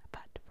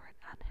 but for an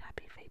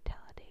unhappy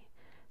fatality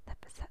that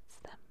besets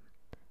them,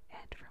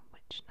 and from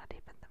which not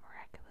even the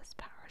miraculous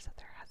powers of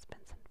their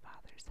husbands and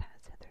fathers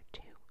has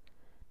hitherto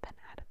been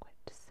adequate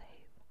to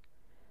save.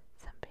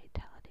 Some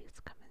fatalities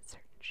come in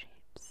certain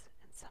shapes,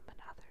 and some in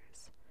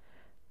others,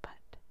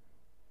 but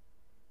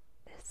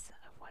this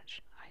of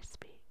which I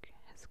speak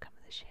has come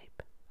in the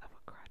shape of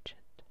a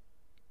crotchet.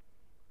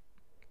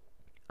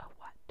 A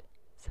what?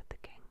 Said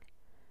the king.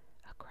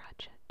 A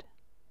crotchet,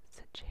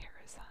 said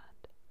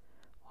Scheherazade,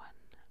 one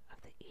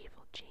of the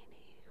evil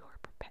genii who are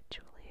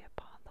perpetually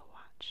upon the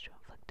watch to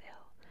inflict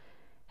ill,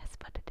 has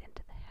put it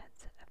into the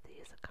heads of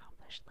these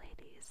accomplished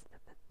ladies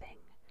that the thing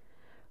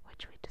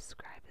which we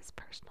describe as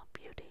personal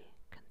beauty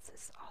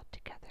consists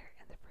altogether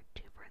in the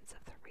protuberance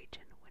of the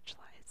region which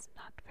lies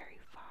not very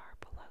far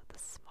below the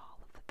small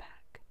of the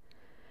back.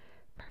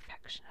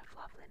 Perfection of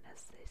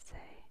loveliness, they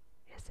say,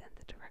 is in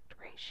the direct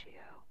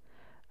ratio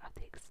of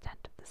the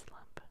extent of this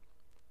lump.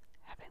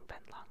 Having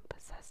been long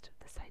possessed of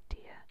this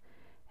idea,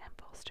 and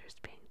bolsters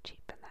being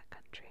cheap in that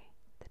country,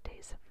 the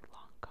days have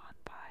long gone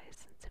by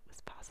since it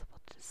was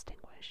possible to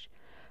distinguish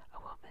a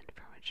woman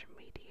from a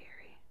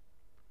intermediary.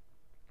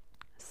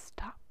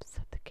 Stop,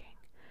 said the king.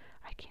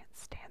 I can't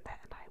stand that,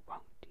 and I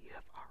won't. You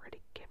have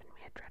already given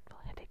me a dreadful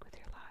headache with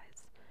your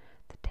lies.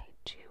 The day,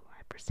 too,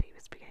 I perceive,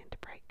 is beginning to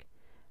break.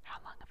 How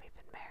long have we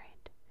been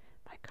married?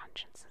 My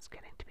conscience is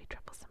getting to be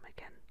troublesome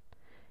again.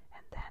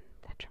 And then,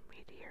 that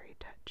intermediary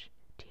touch.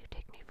 Do you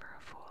take me for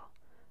a fool?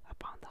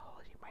 Upon the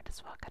whole, you might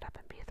as well get up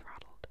and be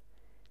throttled.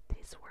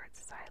 These words,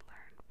 as I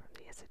learn from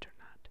the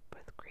Isidronot,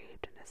 both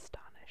grieved and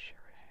astonished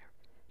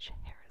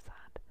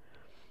Scheherazade.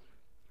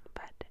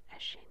 But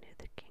as she knew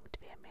the king to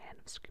be a man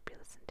of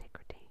scrupulous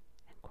integrity,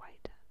 and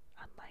quite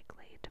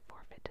unlikely to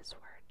forfeit his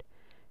word,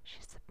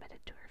 she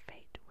submitted to her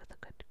fate with a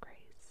good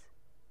grace.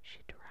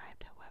 She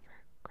derived,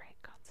 however, great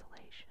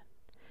consolation,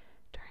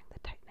 during the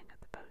tightening of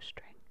the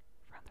bowstring,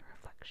 from the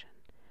reflection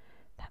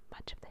that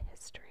much of the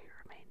history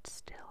remained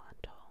still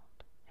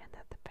untold, and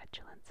that the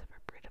petulance of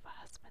her brute of a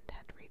husband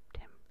had reaped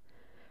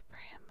for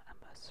him a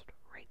most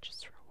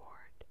righteous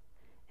reward,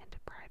 in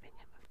depriving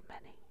him of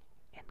many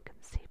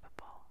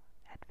inconceivable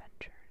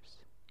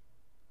adventures.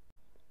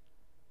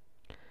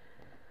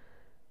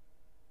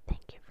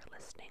 Thank you for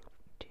listening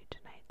to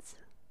tonight's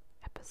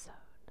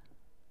episode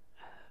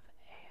of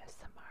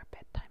ASMR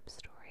Bedtime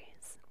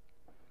Stories.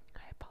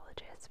 I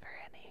apologize for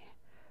any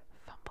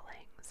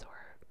fumblings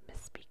or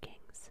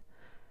misspeakings.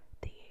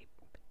 The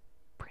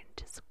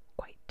print is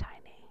quite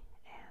tiny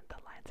and the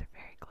lines are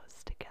very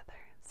close together,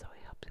 so I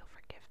hope you'll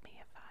forgive me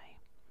if I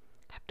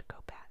have to go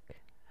back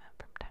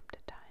from time to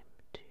time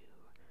to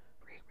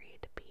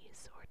reread a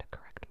piece or to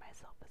correct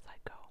myself as I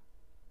go.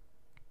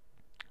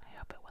 I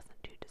hope it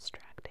wasn't too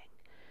distracting,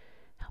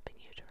 helping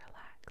you to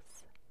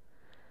relax.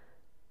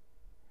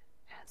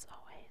 As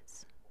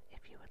always,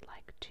 if you would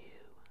like to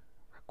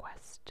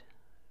request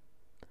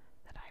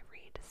that I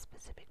read a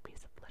specific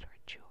piece of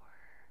literature,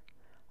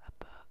 a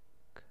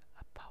book,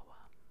 a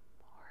poem,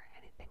 or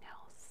anything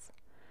else,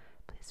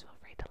 please feel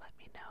free to let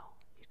me know.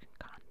 You can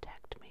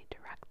contact me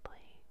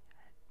directly.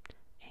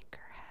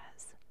 Anchor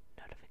has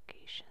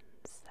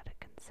notifications that it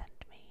can send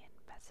me and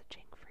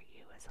messaging for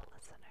you as a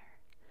listener.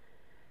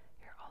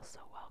 You're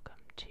also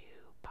welcome to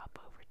pop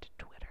over to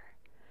Twitter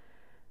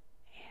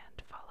and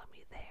follow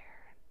me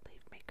there.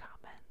 Leave me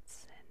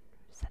comments and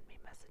send me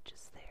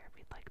messages there if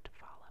you'd like to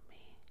follow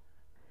me.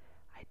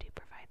 I do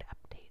provide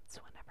updates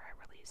whenever I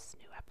release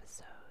new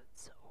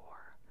episodes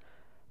or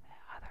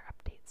other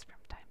updates from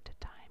time to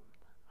time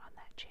on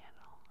that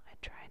channel. I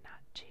try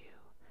not to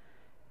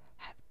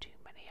have too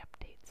many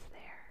updates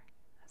there,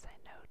 as I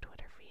know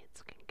Twitter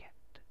feeds can get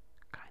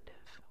kind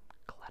of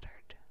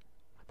cluttered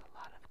with a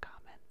lot of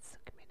comments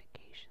and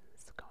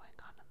communications going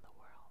on in the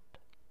world.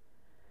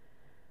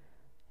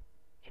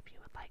 If you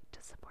would like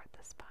to support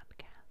this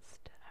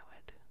podcast, I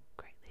would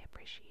greatly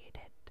appreciate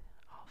it.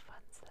 All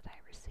funds that I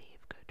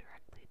receive go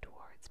directly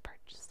towards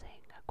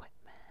purchasing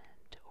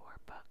equipment or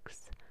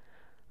books.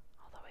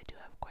 Although I do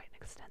have quite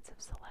an extensive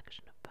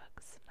selection of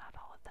books, not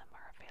all of them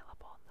are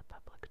available in the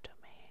public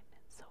domain,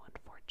 and so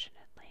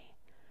unfortunately,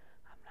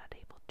 I'm not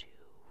able to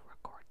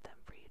record them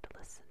for you to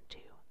listen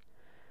to.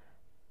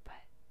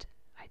 But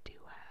I do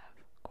have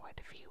quite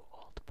a few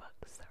old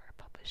books that were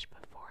published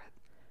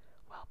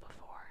well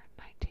before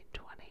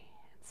 1920,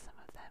 and some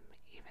of them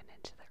even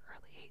into the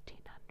early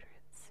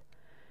 1800s,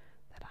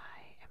 that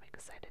I am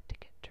excited to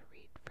get to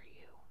read for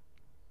you.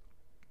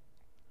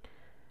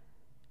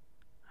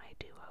 I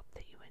do hope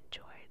that you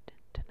enjoyed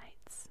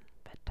tonight's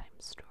bedtime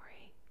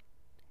story,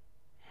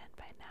 and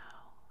by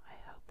now I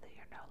hope that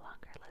you're no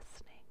longer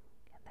listening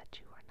and that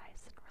you were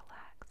nice